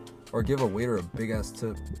rich. Or give a waiter a big ass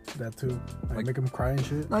tip. That too. Like- Make him cry and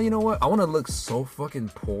shit. No, you know what? I want to look so fucking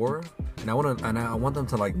poor, and I want them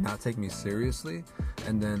to like not take me seriously,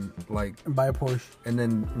 and then like, And buy a Porsche. and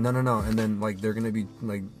then no, and then like they're gonna be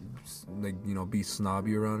like you know, be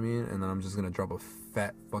snobby around me, and then I'm just gonna drop a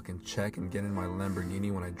fat fucking check and get in my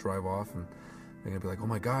Lamborghini when I drive off, and they're gonna be like, oh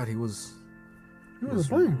my god, he was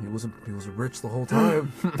playing. he was rich the whole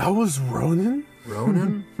time. That was Ronan?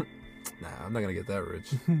 Ronan? Nah, I'm not gonna get that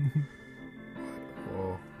rich.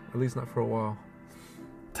 Well, at least not for a while.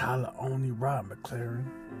 Tyler only Rob McLaren.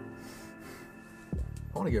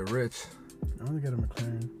 I want to get rich. I want to get a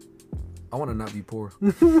McLaren. I want to not be poor.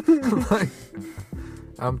 Like,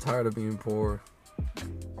 I'm tired of being poor.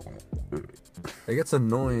 It gets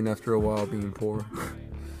annoying after a while being poor.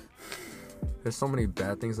 There's so many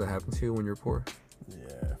bad things that happen to you when you're poor,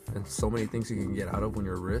 Yeah. and so many things you can get out of when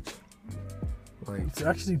you're rich. Like, It's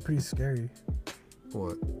actually pretty scary.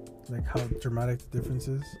 what? Like how dramatic the difference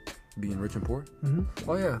is. Being rich and poor? Mm-hmm.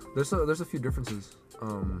 Oh yeah, there's a few differences.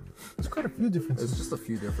 There's quite a few differences. It's just a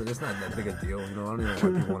few different. It's not that big a deal, you know. I don't even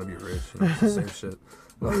know why people want to be rich. You know, it's the same shit.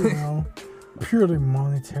 Like, You know, purely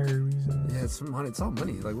monetary reasons. yeah, it's money. It's all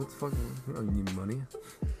money. Like, what the fuck? You don't need money.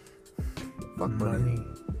 Fuck money.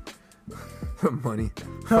 Money.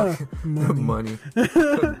 Huh, Fuck money. money.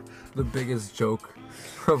 The biggest joke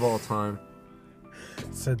of all time.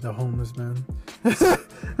 Said the homeless man.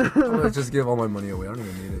 I'm gonna just give all my money away. I don't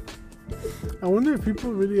even need it. I wonder if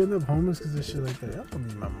people really end up homeless because of shit like that. I don't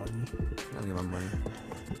need my money. I don't need my money.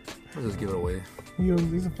 I'll just give it away. You know,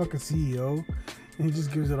 he's a fucking CEO and he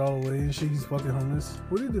just gives it all away and shit. He's fucking homeless.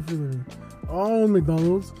 What do you do for a living? Oh,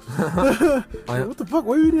 McDonald's. What the fuck?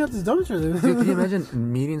 Why are you eating at this dumpster then? Dude, can you imagine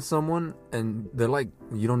meeting someone and they're like,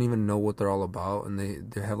 you don't even know what they're all about, and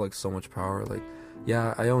they have like so much power. Like,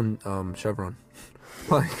 yeah, I own Chevron.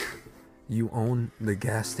 Like, you own the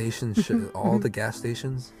gas station shit, all the gas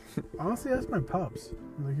stations. Honestly, that's my pops.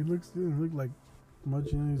 Like, he doesn't look like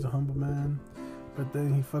much, you know, he's a humble man. But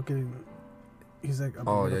then he's like a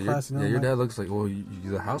Oh yeah, middle class, you know. your my, dad looks like, well,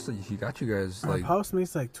 the house that he got you guys, my like, pops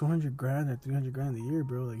makes like 200 grand or 300 grand a year,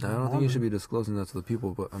 bro. Like, I don't think you should be disclosing that to the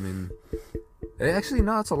people, but I mean, actually,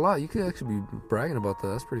 no, it's a lot. You could actually be bragging about that.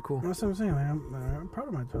 That's pretty cool. That's what I'm saying. Like, I'm proud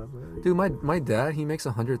of my pops. Like, Dude, my dad, he makes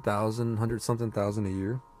 100 something thousand a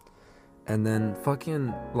year. And then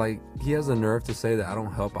fucking, like, he has the nerve to say that I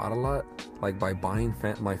don't help out a lot, like, by buying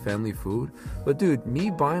my family food. But dude,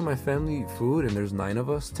 me buying my family food, and there's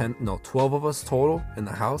 12 of us total in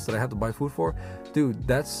the house that I have to buy food for. Dude,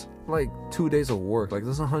 that's like 2 days of work. Like,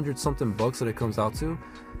 there's 100 something bucks that it comes out to.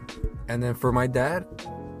 And then for my dad,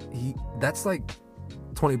 that's like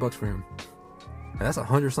 20 bucks for him. And that's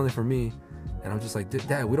 100 something for me. And I'm just like,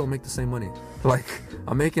 Dad, we don't make the same money. Like,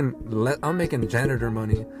 I'm making janitor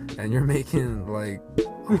money, and you're making like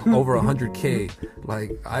over 100K.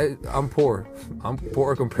 Like, I'm poor. I'm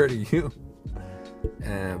poor compared to you.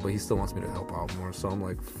 But he still wants me to help out more. So I'm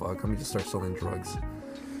like, fuck, let me just start selling drugs.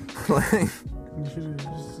 Like, you should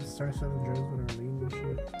just start selling drugs with Arlene and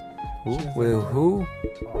shit. who? She has Wait, like- who?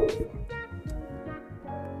 Oh,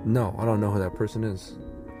 No, I don't know who that person is.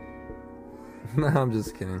 No, I'm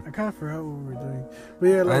just kidding. I kind of forgot what we were doing. But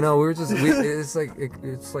yeah, like, I know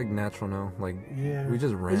it's like natural now. Like, yeah, we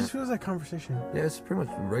just it rant. just feels like conversation. Yeah, it's pretty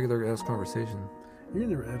much regular ass conversation. You're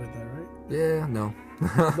gonna edit that, right? Yeah, no.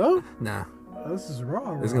 No, Nah. this is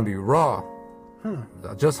raw. It's gonna be raw. Huh.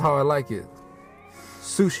 Just how I like it.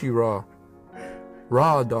 Sushi raw.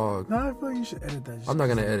 Raw dog. No, I feel like you should edit that. just I'm not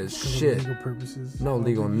gonna 'cause edit of shit. Legal purposes. No I don't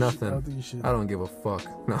legal think you should- nothing. I don't think you should. I don't give a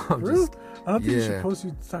fuck. No, I'm For real? just. I don't think you yeah. should post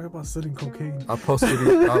you talk about selling cocaine. I posted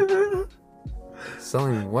it.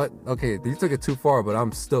 Selling what? Okay, you took it too far, but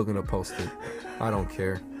I'm still gonna post it. I don't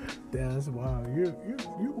care. Damn, that's wild. You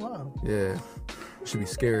wild. Yeah. You should be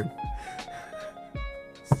scared.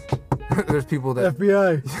 There's people that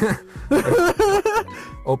FBI.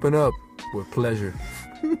 open up with pleasure.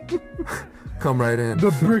 Come right in.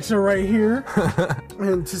 The bricks are right here. I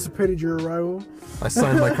anticipated your arrival. I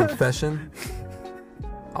signed my confession.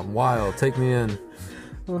 I'm wild. Take me in.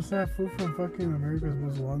 What's that fool from fucking America's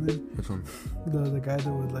Most Wanted? Which one? The guy that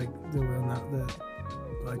would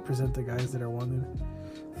present the guys that are wanted.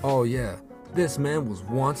 Oh yeah, this man was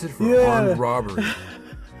wanted for Yeah. armed robbery.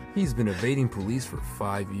 He's been evading police for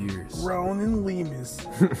 5 years. Ronan Lemus.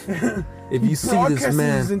 If you see this Broadcasting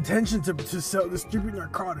man, his intention to distribute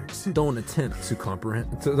narcotics. don't attempt to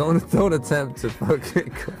comprehend. Don't attempt to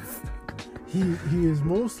fucking He is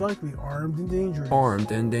most likely armed and dangerous.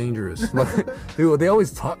 armed and dangerous. Like, dude, they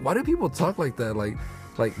always talk. Why do people talk like that? Like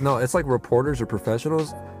no, it's like reporters or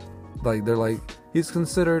professionals. Like they're like he's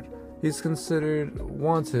considered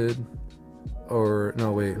wanted. Or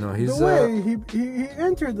no, wait, no, he's The way he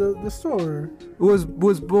entered the store. was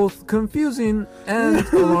both confusing and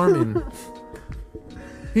alarming.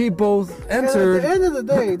 He both And at entered, the end of the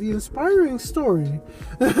day, the inspiring story.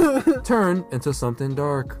 turned into something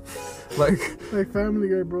dark. Like Family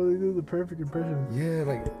Guy, bro, they do the perfect impression. yeah,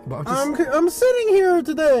 like but I'm just, I'm sitting here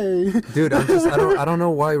today. dude, I don't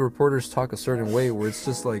know why reporters talk a certain way where it's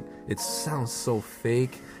just like it sounds so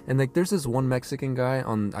fake. And like there's this one Mexican guy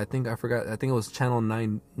on I think it was Channel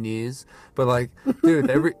 9 News, but like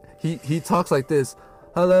dude, he talks like this.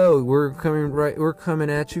 Hello, we're coming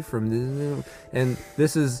at you from this, and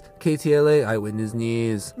this is KTLA Eyewitness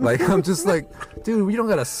News. Like I'm just like, dude, you don't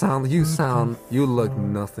gotta sound. You look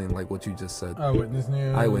nothing like what you just said. Eyewitness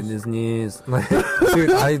News. Eyewitness News. Like,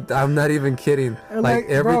 dude, I'm not even kidding. And like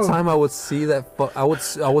every bro, time I would see that, I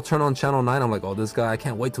would turn on Channel 9. I'm like, oh, this guy, I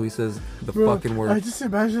can't wait till he says the fucking word. I just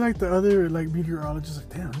imagine like the other like meteorologists, like,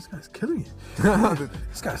 damn, this guy's killing it.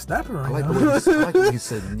 This guy's snapping right I like now. the way you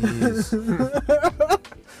said news.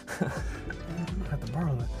 I have to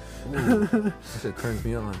borrow that. Ooh, that shit turns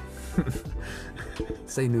me on.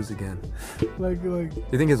 Say news again. Like. You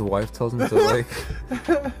think his wife tells him to like,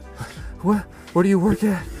 what? Where do you work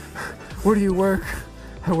at? Where do you work?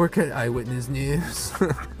 I work at Eyewitness News.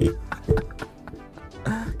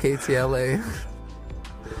 KTLA.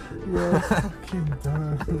 You're fucking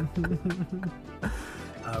done.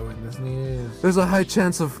 Eyewitness News. There's a high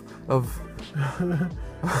chance of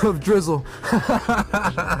drizzle.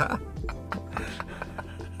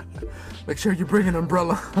 Make sure you bring an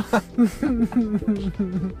umbrella.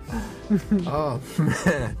 Oh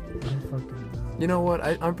man. You know what?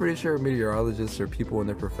 I'm pretty sure meteorologists or people in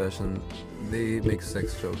their profession, they make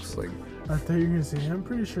sex jokes. Like I thought you were gonna say, I'm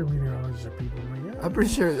pretty sure meteorologists are people. I'm like, yeah. I'm pretty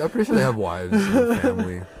sure they have wives and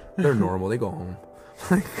family. They're normal. They go home.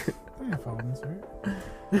 Like They have phones,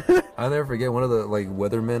 right? I'll never forget one of the like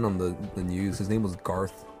weathermen on the news. His name was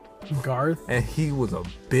Garth. Garth. And he was a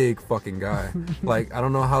big fucking guy. Like I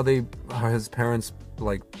don't know how his parents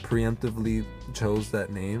like preemptively chose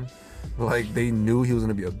that name. Like they knew he was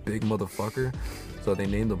gonna be a big motherfucker, so they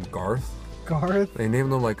named him Garth. Garth. They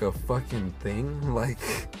named him like a fucking thing. Like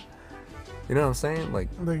you know what I'm saying? Like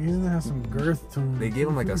Like he's gonna have some girth to him. they gave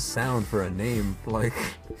him like a sound for a name. Like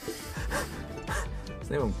let's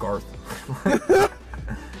name him Garth.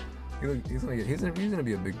 He's gonna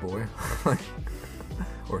be a big boy. Like,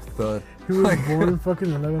 or Thud. He was Like, born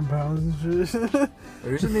fucking 11 pounds and shit.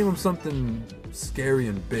 we should name him something scary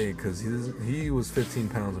and big because he was 15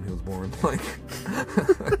 pounds when he was born. Like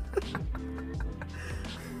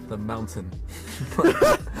the Mountain.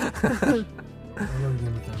 I love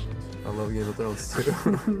Game of Thrones. I love Game of Thrones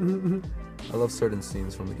too. I love certain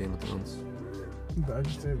scenes from the Game of Thrones. But I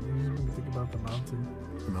just didn't think about the Mountain.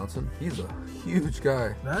 The Mountain? He's a huge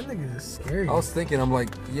guy. That nigga is scary. I was thinking, I'm like,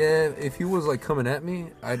 yeah, if he was like coming at me,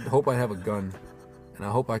 I'd hope I have a gun. And I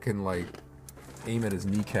hope I can like aim at his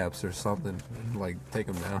kneecaps or something and like take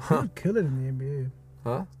him down. He'd kill it in the NBA.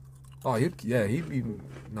 Huh? Oh, he'd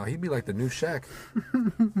be like the new Shaq.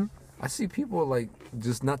 I see people like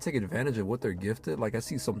just not take advantage of what they're gifted. Like I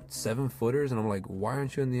see some 7-footers and I'm like, why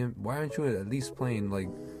aren't you at least playing like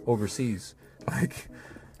overseas?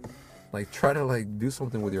 Like try to like do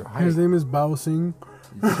something with your height. His name is Bao Singh.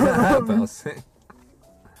 Yeah, Bao Singh.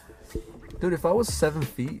 Dude, if I was 7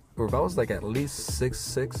 feet, or if I was like at least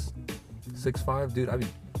 6'6", 6'5", dude, I'd be.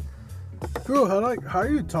 Bro, how are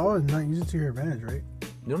you tall and not use it to your advantage, right?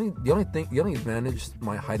 The only advantage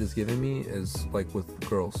my height is giving me is like with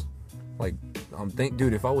girls. Like,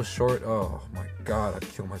 dude, if I was short, oh my god, I'd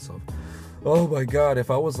kill myself. Oh my god, if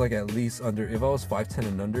I was like at least if I was 5'10"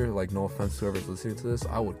 and under, like no offense to whoever's listening to this,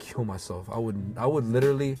 I would kill myself. I would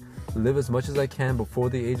literally live as much as I can before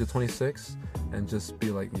the age of 26 and just be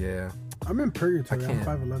like, yeah. I'm in purgatory. I I'm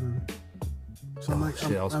can't. 5'11". So I'm like,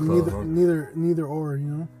 shit, I was I'm close, huh? neither or, you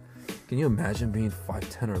know. Can you imagine being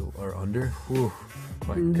 5'10" or under? Ooh,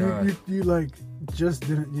 my God. You like just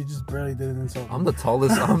didn't. You just barely didn't insult. I'm the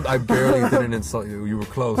tallest. I barely didn't insult you. You were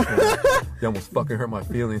close, man. You almost fucking hurt my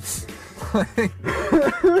feelings. Dude,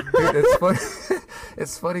 it's funny.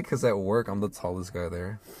 It's funny because at work I'm the tallest guy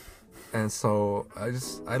there, and so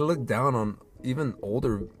I look down on even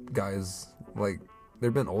older guys. Like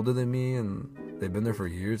they've been older than me and they've been there for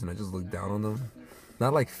years, and I just look down on them.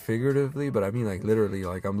 Not like figuratively, but I mean like literally.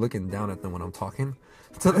 Like I'm looking down at them when I'm talking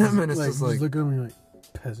to them, and it's like, just like look at me like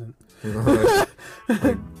peasant. You know,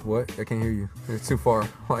 like what? I can't hear you. It's too far.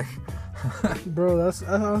 Like, bro, that's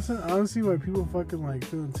honestly why people fucking like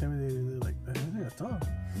feel intimidated. They're like, man, I gotta talk.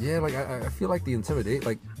 Yeah, like I feel like the intimidate.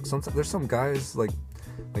 Like sometimes there's some guys like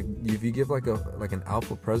if you give like an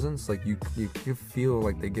alpha presence, like you feel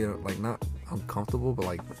like they get like not uncomfortable,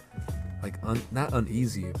 but not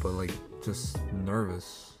uneasy, but like just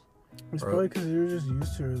nervous. It's probably because you were just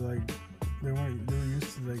used to it, like. They were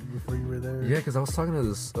used to like before you were there. Yeah, because I was talking to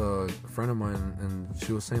this friend of mine, and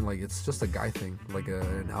she was saying like it's just a guy thing, like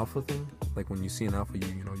an alpha thing. Like when you see an alpha,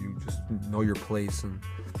 you just know your place, and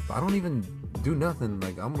I don't even do nothing.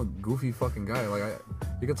 Like I'm a goofy fucking guy. Like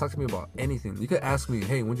you can talk to me about anything. You could ask me,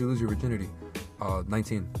 hey, when'd you lose your virginity?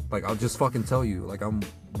 19. Like I'll just fucking tell you. Like I'm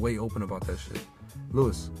way open about that shit.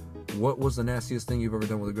 Lewis, what was the nastiest thing you've ever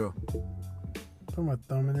done with a girl? Put my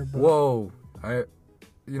thumb in her butt. Whoa,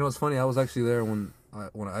 You know, it's funny. I was actually there when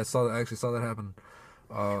I actually saw that happen.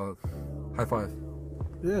 High five.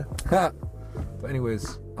 Yeah. But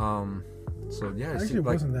anyways, so yeah. Actually, it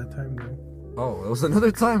wasn't that time though. Oh, it was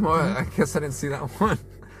another time. Oh, I guess I didn't see that one.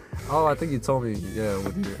 Oh, I think you told me. Yeah,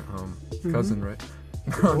 with your cousin, right?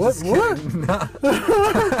 No, what? Nah.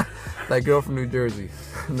 That girl from New Jersey,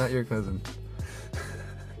 not your cousin.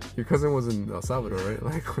 Your cousin was in El Salvador, right?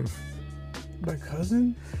 Like. My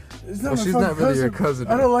cousin? It's not well, she's not really your cousin.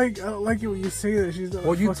 I don't like it when you say that she's not.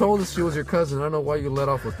 Well, you told us she was your cousin. I don't know why you let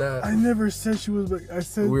off with that. I never said she was. Like I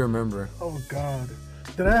said. We remember. Oh God,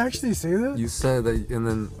 did I actually say that? You said that, and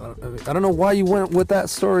then I don't know why you went with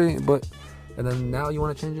that story, but and then now you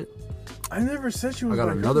want to change it. I never said she was. I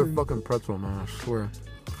got another cousin. fucking pretzel, man. I swear.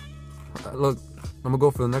 Look, I'm gonna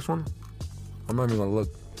go for the next one. I'm not even gonna look.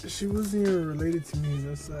 She wasn't even related to me.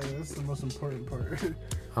 That's the most important part.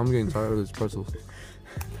 I'm getting tired of these pretzels.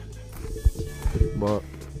 But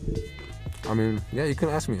I mean, yeah, you can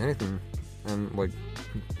ask me anything, and like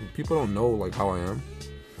people don't know like how I am.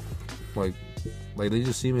 Like they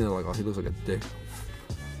just see me and they're like, oh, he looks like a dick.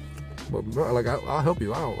 But bro, like I'll help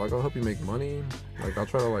you out. Like I'll help you make money. Like I'll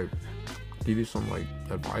try to like give you some like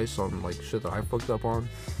advice on like shit that I fucked up on.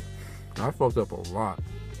 I fucked up a lot,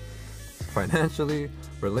 financially,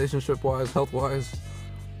 relationship wise, health wise.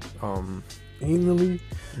 Anally?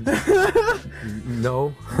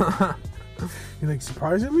 No. You like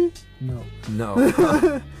surprising me? No. No.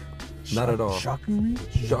 Not at all. Shocking me?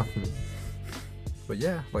 Shocking. But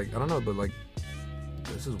yeah, like I don't know, but like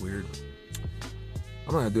this is weird.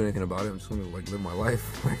 I'm not gonna do anything about it. I'm just gonna like live my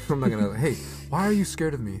life. Like I'm not gonna. Hey, why are you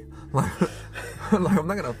scared of me? Like I'm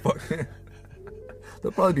not gonna fucking.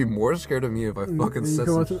 They'll probably be more scared of me if I fucking said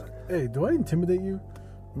something. Hey, do I intimidate you?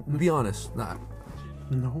 Be honest, nah.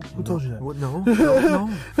 No. Who told you that? What? No.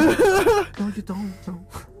 No, you don't. No.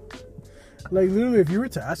 Like literally, if you were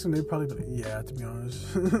to ask them, they'd probably be like, "Yeah." To be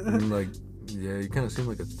honest. I'm like, yeah, you kind of seem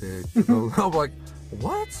like a dick. I'm like,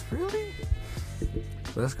 what? Really?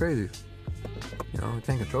 But that's crazy. You know, I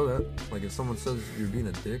can't control that. Like if someone says you're being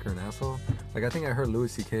a dick or an asshole, like I think I heard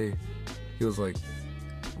Louis C.K. He was like,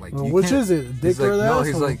 well, which is it, dick or the asshole?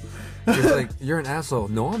 He's like, you're an asshole.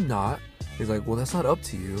 No, I'm not. He's like, well, that's not up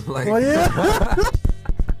to you. Like, well, yeah.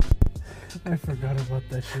 I forgot about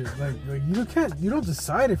that shit. Like you don't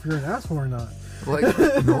decide if you're an asshole or not. Like,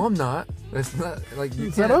 no, I'm not. It's not like you.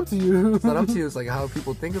 It's not up to you. It's not up to you. It's like how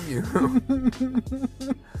people think of you.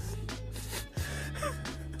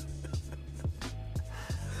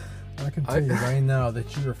 I can tell you right now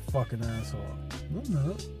that you're a fucking asshole. No, I'm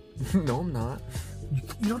not. No, I'm not.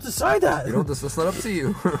 You don't decide that. You don't. That's not up to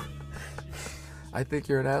you. I think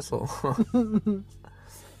you're an asshole.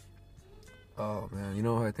 Oh man, you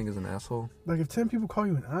know who I think is an asshole? Like if 10 people call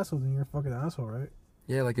you an asshole, then you're a fucking asshole, right?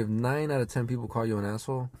 Yeah, like if 9 out of 10 people call you an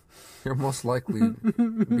asshole, you're most likely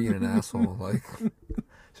being an asshole. Like,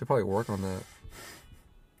 should probably work on that.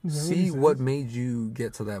 See what made you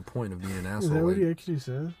get to that point of being an asshole. Is that what he actually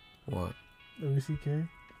says? What? WCK?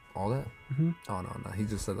 All that? Mm-hmm. Oh no, he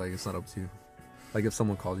just said like it's not up to you. Like if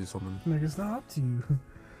someone calls you something. Like it's not up to you.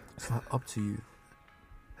 It's not up to you.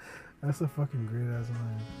 That's a fucking great ass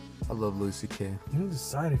line. I love Louis C.K. You don't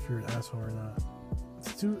decide if you're an asshole or not.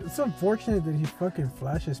 It's unfortunate that he fucking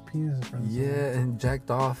flashed his penis in front of someone. Yeah, and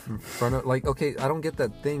jacked off in front of, like, okay, I don't get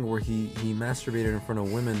that thing where he masturbated in front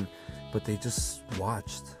of women, but they just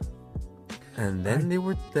watched, and then they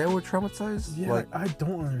were traumatized. Yeah, like, I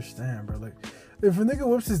don't understand, bro. Like, if a nigga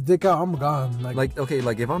whips his dick out, I'm gone. Like okay,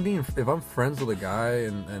 like if I'm friends with a guy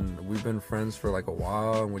and we've been friends for like a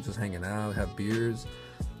while and we're just hanging out, have beers,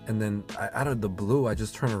 and then out of the blue I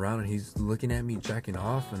just turn around and he's looking at me jacking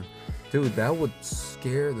off, and dude, that would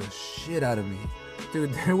scare the shit out of me.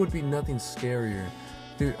 Dude, there would be nothing scarier.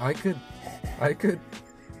 Dude, I could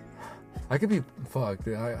be fucked.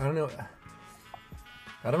 Dude. I don't know.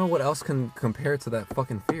 I don't know what else can compare to that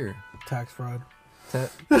fucking fear. Tax fraud.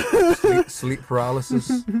 Sleep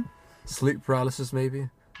paralysis. Sleep paralysis, maybe.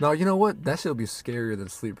 No, you know what? That should be scarier than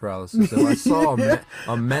sleep paralysis. If I saw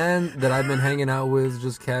a man that I've been hanging out with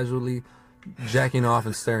just casually jacking off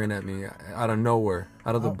and staring at me out of nowhere,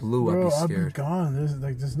 out of the blue, Bro, I'd be scared. I'd be gone.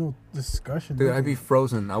 There's no discussion. Dude, I'd be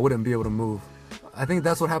frozen. I wouldn't be able to move. I think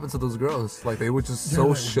that's what happened to those girls. Like, they were just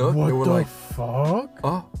so shook. What They were the like, fuck?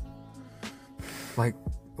 oh. Like,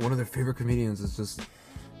 one of their favorite comedians is just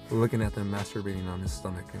looking at them masturbating on his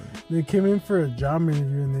stomach. And They came in for a job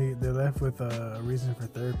interview and they left with a reason for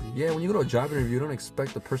therapy. yeah, when you go to a job interview, you don't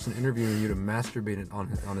expect the person interviewing you to masturbate it on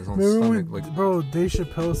his own Remember stomach. when, Like, bro, Dave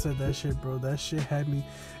Chappelle said that shit, bro. That shit had me.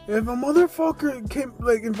 If a motherfucker came,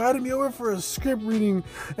 like, invited me over for a script reading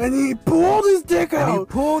and he pulled his dick out. and he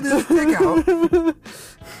pulled his dick out.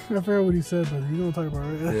 I forgot what he said, but you know what I'm talking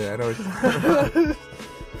about, right? Yeah, I know what you're talking about.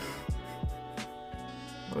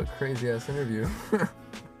 What a crazy ass interview.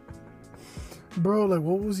 Bro, like,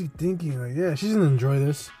 what was he thinking? Like, yeah, she's gonna enjoy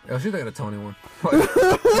this. Yo, she's not gonna tell anyone. Like,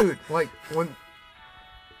 dude, like, when...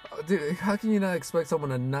 Dude, how can you not expect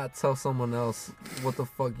someone to not tell someone else what the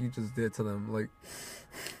fuck you just did to them? Like...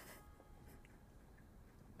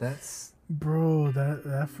 That's... Bro,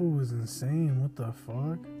 that fool was insane. What the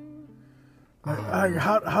fuck? Like,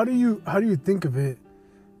 how do you think of it,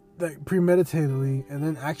 like, premeditatedly, and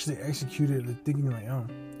then actually execute it, like, thinking like, oh,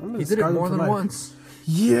 I'm gonna He did it scar them more for than life. once.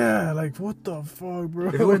 Yeah, like, what the fuck, bro?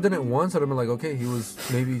 If he would have done it once, I'd have been like, okay, he was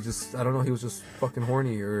maybe just, I don't know, he was just fucking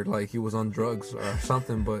horny, or like he was on drugs or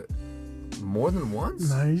something, but more than once?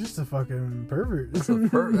 Nah, he's just a fucking pervert. That's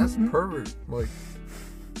pervert. Like,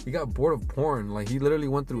 he got bored of porn. Like, he literally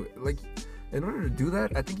went through it. Like, in order to do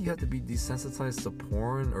that, I think you have to be desensitized to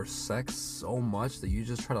porn or sex so much that you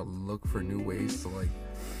just try to look for new ways to, like,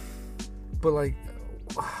 but like,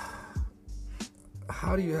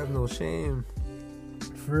 how do you have no shame?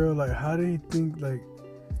 For real, like, how did he think, like...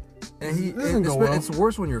 And it's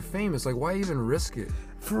worse when you're famous. Like, why even risk it?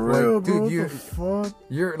 For like, real, dude, bro, what the fuck?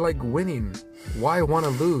 You're, like, winning. Why want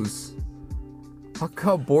to lose?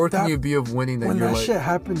 How bored can you be of winning that when you're that like... shit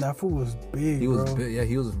happened, that fool was big, He was bro. big. Yeah,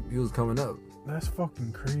 he was coming up. That's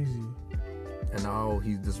fucking crazy. And now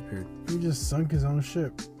he's disappeared. He just sunk his own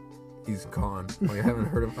ship. He's gone. Like, I haven't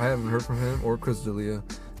heard from him or Chris D'Elia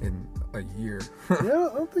in a year. Yeah,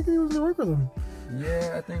 I don't think he was gonna work with him.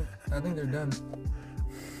 Yeah, I think they're done.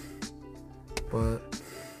 But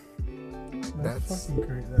That's fucking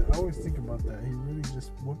crazy. I always think about that. He really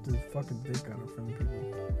just whooped his fucking dick out in front of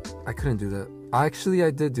people. I couldn't do that. I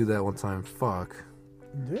did do that one time. Fuck.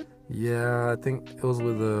 You did? Yeah, I think it was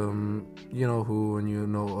with you know who, and you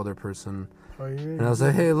know other person. Oh yeah. And I was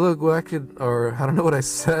like, hey, look, what I could, or I don't know what I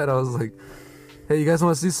said. I was like, hey, you guys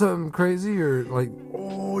want to see something crazy, or like?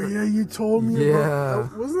 Oh yeah, you told me. Yeah.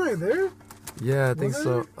 About, wasn't I there? Yeah, I think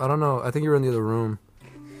so. I don't know. I think you were in the other room,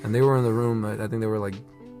 and they were in the room. I think they were like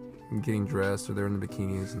getting dressed, or they were in the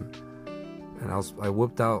bikinis, and I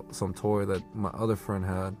whipped out some toy that my other friend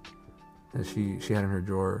had, and she had in her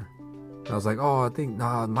drawer. And I was like, oh, I think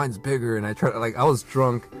mine's bigger, and I tried, like, I was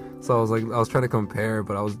drunk, so I was trying to compare,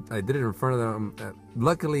 but I did it in front of them.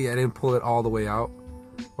 Luckily, I didn't pull it all the way out,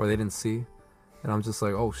 or they didn't see. And I'm just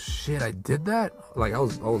like, oh shit, I did that? Like, I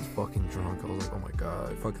was fucking drunk. I was like, oh my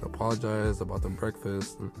god, I fucking apologized about the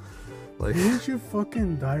breakfast. And, like, Didn't you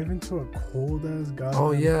fucking dive into a cold ass goddamn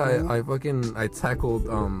oh yeah, pool? I tackled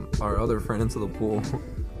our other friend into the pool.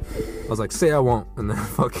 I was like, say I won't, and then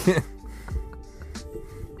fucking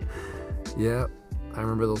yeah, I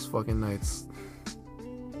remember those fucking nights.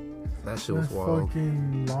 That shit was wild.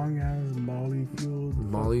 Fucking long ass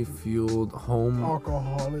Molly fueled home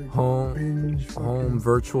alcoholic binge home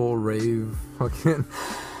virtual rave fucking.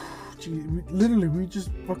 Gee, we just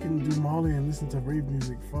fucking do Molly and listen to rave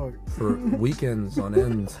music. Fuck. For weekends on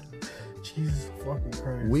end. Jesus fucking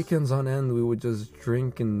Christ. Weekends on end, we would just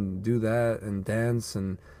drink and do that and dance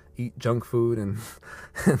and eat junk food and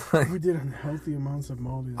like, We did unhealthy amounts of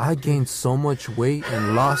Molly. I gained so much weight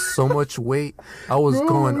and lost so much weight. I was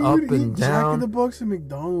going up and Jack in the down. Box and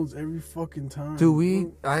McDonald's every fucking time.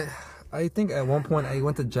 Dude, I think at one point I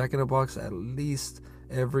went to Jack in the Box at least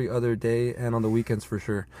every other day and on the weekends for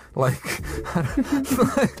sure. Like,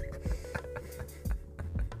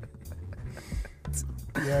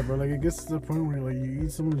 Yeah, bro. Like it gets to the point where like you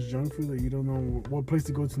eat so much junk food that you don't know what place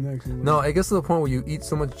to go to next. You know? no, it gets to the point where you eat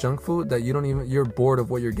so much junk food that you're bored of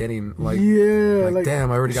what you're getting. Like, yeah, like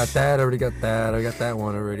damn, I already got that. I already got that. I got that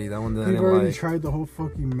one already. That one that I We've didn't already like. tried the whole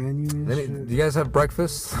fucking menu and Then shit. do you guys have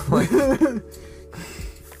breakfast? Like,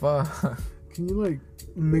 fuck. Can you like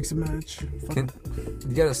mix and match? You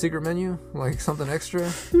got a secret menu? Like something extra?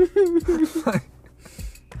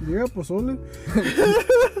 Yeah, pozole.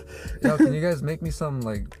 Yo, can you guys make me some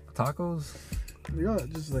like tacos? Yeah,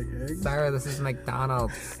 just like eggs. Sorry, this is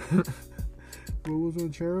McDonald's. Huevos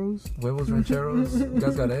rancheros. Huevos rancheros. You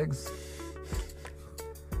guys got eggs?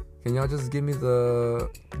 Can y'all just give me the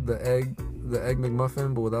egg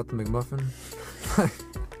McMuffin, but without the McMuffin?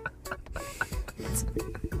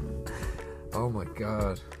 Oh my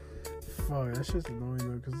god. Fuck, that shit's annoying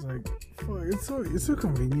though, cause like, fuck, it's so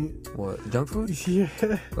convenient. What, junk food? Yeah.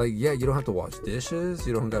 Like, yeah, you don't have to wash dishes.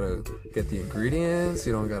 You don't gotta get the ingredients.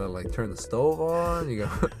 You don't gotta like turn the stove on. You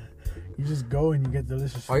got. You just go and you get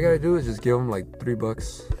delicious. All you gotta do is just give them like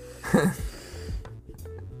 $3.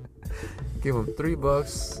 Give them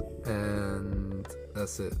 $3 and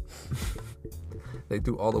that's it. They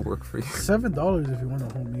do all the work for you. $7 if you want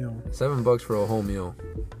a whole meal. $7 for a whole meal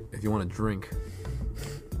if you want to drink.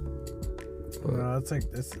 But, No, it's like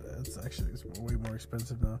it's actually it's way more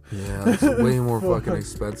expensive now. yeah, it's way more fucking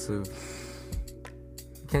expensive.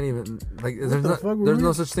 You can't even like. There's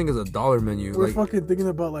no such thing as a dollar menu. We're Like, fucking thinking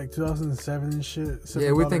about like 2007 and shit.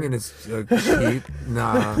 yeah, we're $7. thinking it's cheap.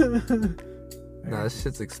 Nah, this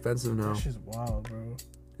shit's expensive now. That shit's wild, bro.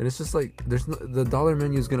 And it's just like the dollar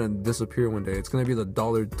menu is gonna disappear one day. It's gonna be the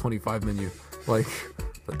 $1.25 menu, like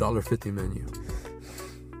the $1.50 menu.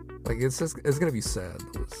 Like it's gonna be sad.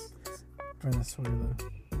 Venezuela,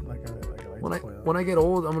 like When I get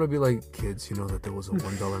old, I'm gonna be like, kids, you know that there was a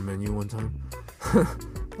 $1 menu one time.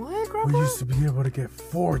 What, Grandpa? we used to be able to get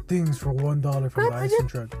 4 things for $1 from the ice cream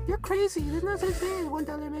truck. You're crazy. There's no such thing as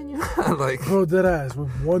 $1 menu. Like, Bro, dead ass. With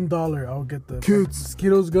 $1, I'll get the Kids,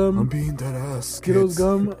 Skittles gum. I'm being dead ass. Skittles kids.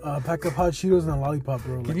 gum, a pack of hot Cheetos, and a lollipop,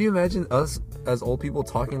 bro. Can you imagine us as old people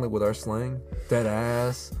talking like with our slang, dead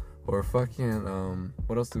ass, or fucking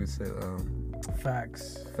what else do we say?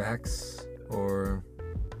 Facts. Facts or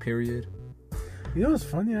period. You know what's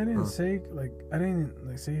funny? I didn't say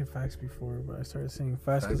facts before, but I started saying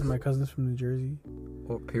facts because Facts? my cousins from New Jersey.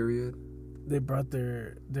 What period? They brought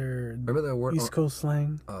their Remember that word? East Coast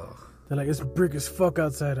slang. Oh. They're like, it's brick as fuck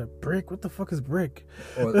outside. A brick? What the fuck is brick?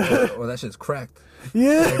 Or that shit's cracked.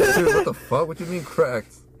 Yeah. Like, dude, what the fuck? What do you mean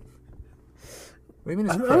cracked? What do you mean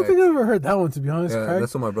I it's don't cracked? think I've ever heard that one, to be honest. Yeah, Crack.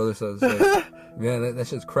 that's what my brother says. Like, yeah, that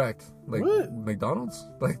shit's cracked. Like What? McDonald's?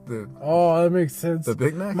 Like the Oh, that makes sense.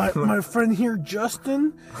 Big Mac? My friend here,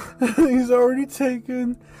 Justin, he's already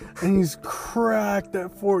taken, and he's cracked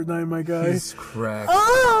at Fortnite, my guy. He's cracked.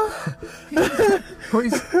 Ah!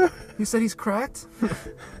 He said he's cracked?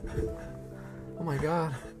 Oh my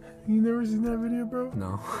god. You never seen that video, bro?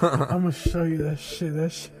 No. I'm gonna show you that shit.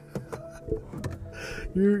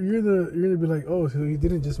 You're gonna be like, oh, so he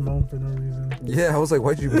didn't just moan for no reason. Yeah, I was like,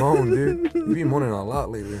 why'd you moan, dude? You been moaning a lot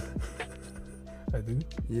lately. I do.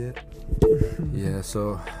 Yeah. Yeah,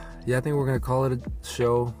 so yeah, I think we're gonna call it a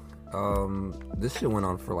show. This shit went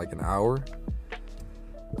on for like an hour.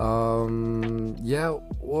 Yeah,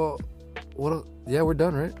 well, yeah, we're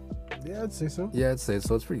done, right? Yeah, I'd say so. Yeah, I'd say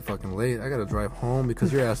so. It's pretty fucking late. I gotta drive home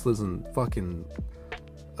because your ass lives in fucking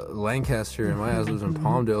Lancaster and my ass lives in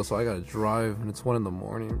Palmdale, so I gotta drive and it's 1 a.m,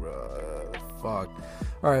 bro. Fuck.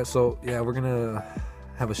 All right, so yeah, we're gonna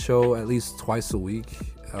have a show at least twice a week.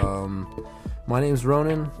 My name's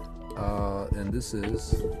Ronan, and this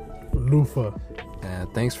is Lufa.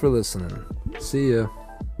 and thanks for listening. See ya.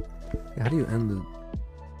 How do you end the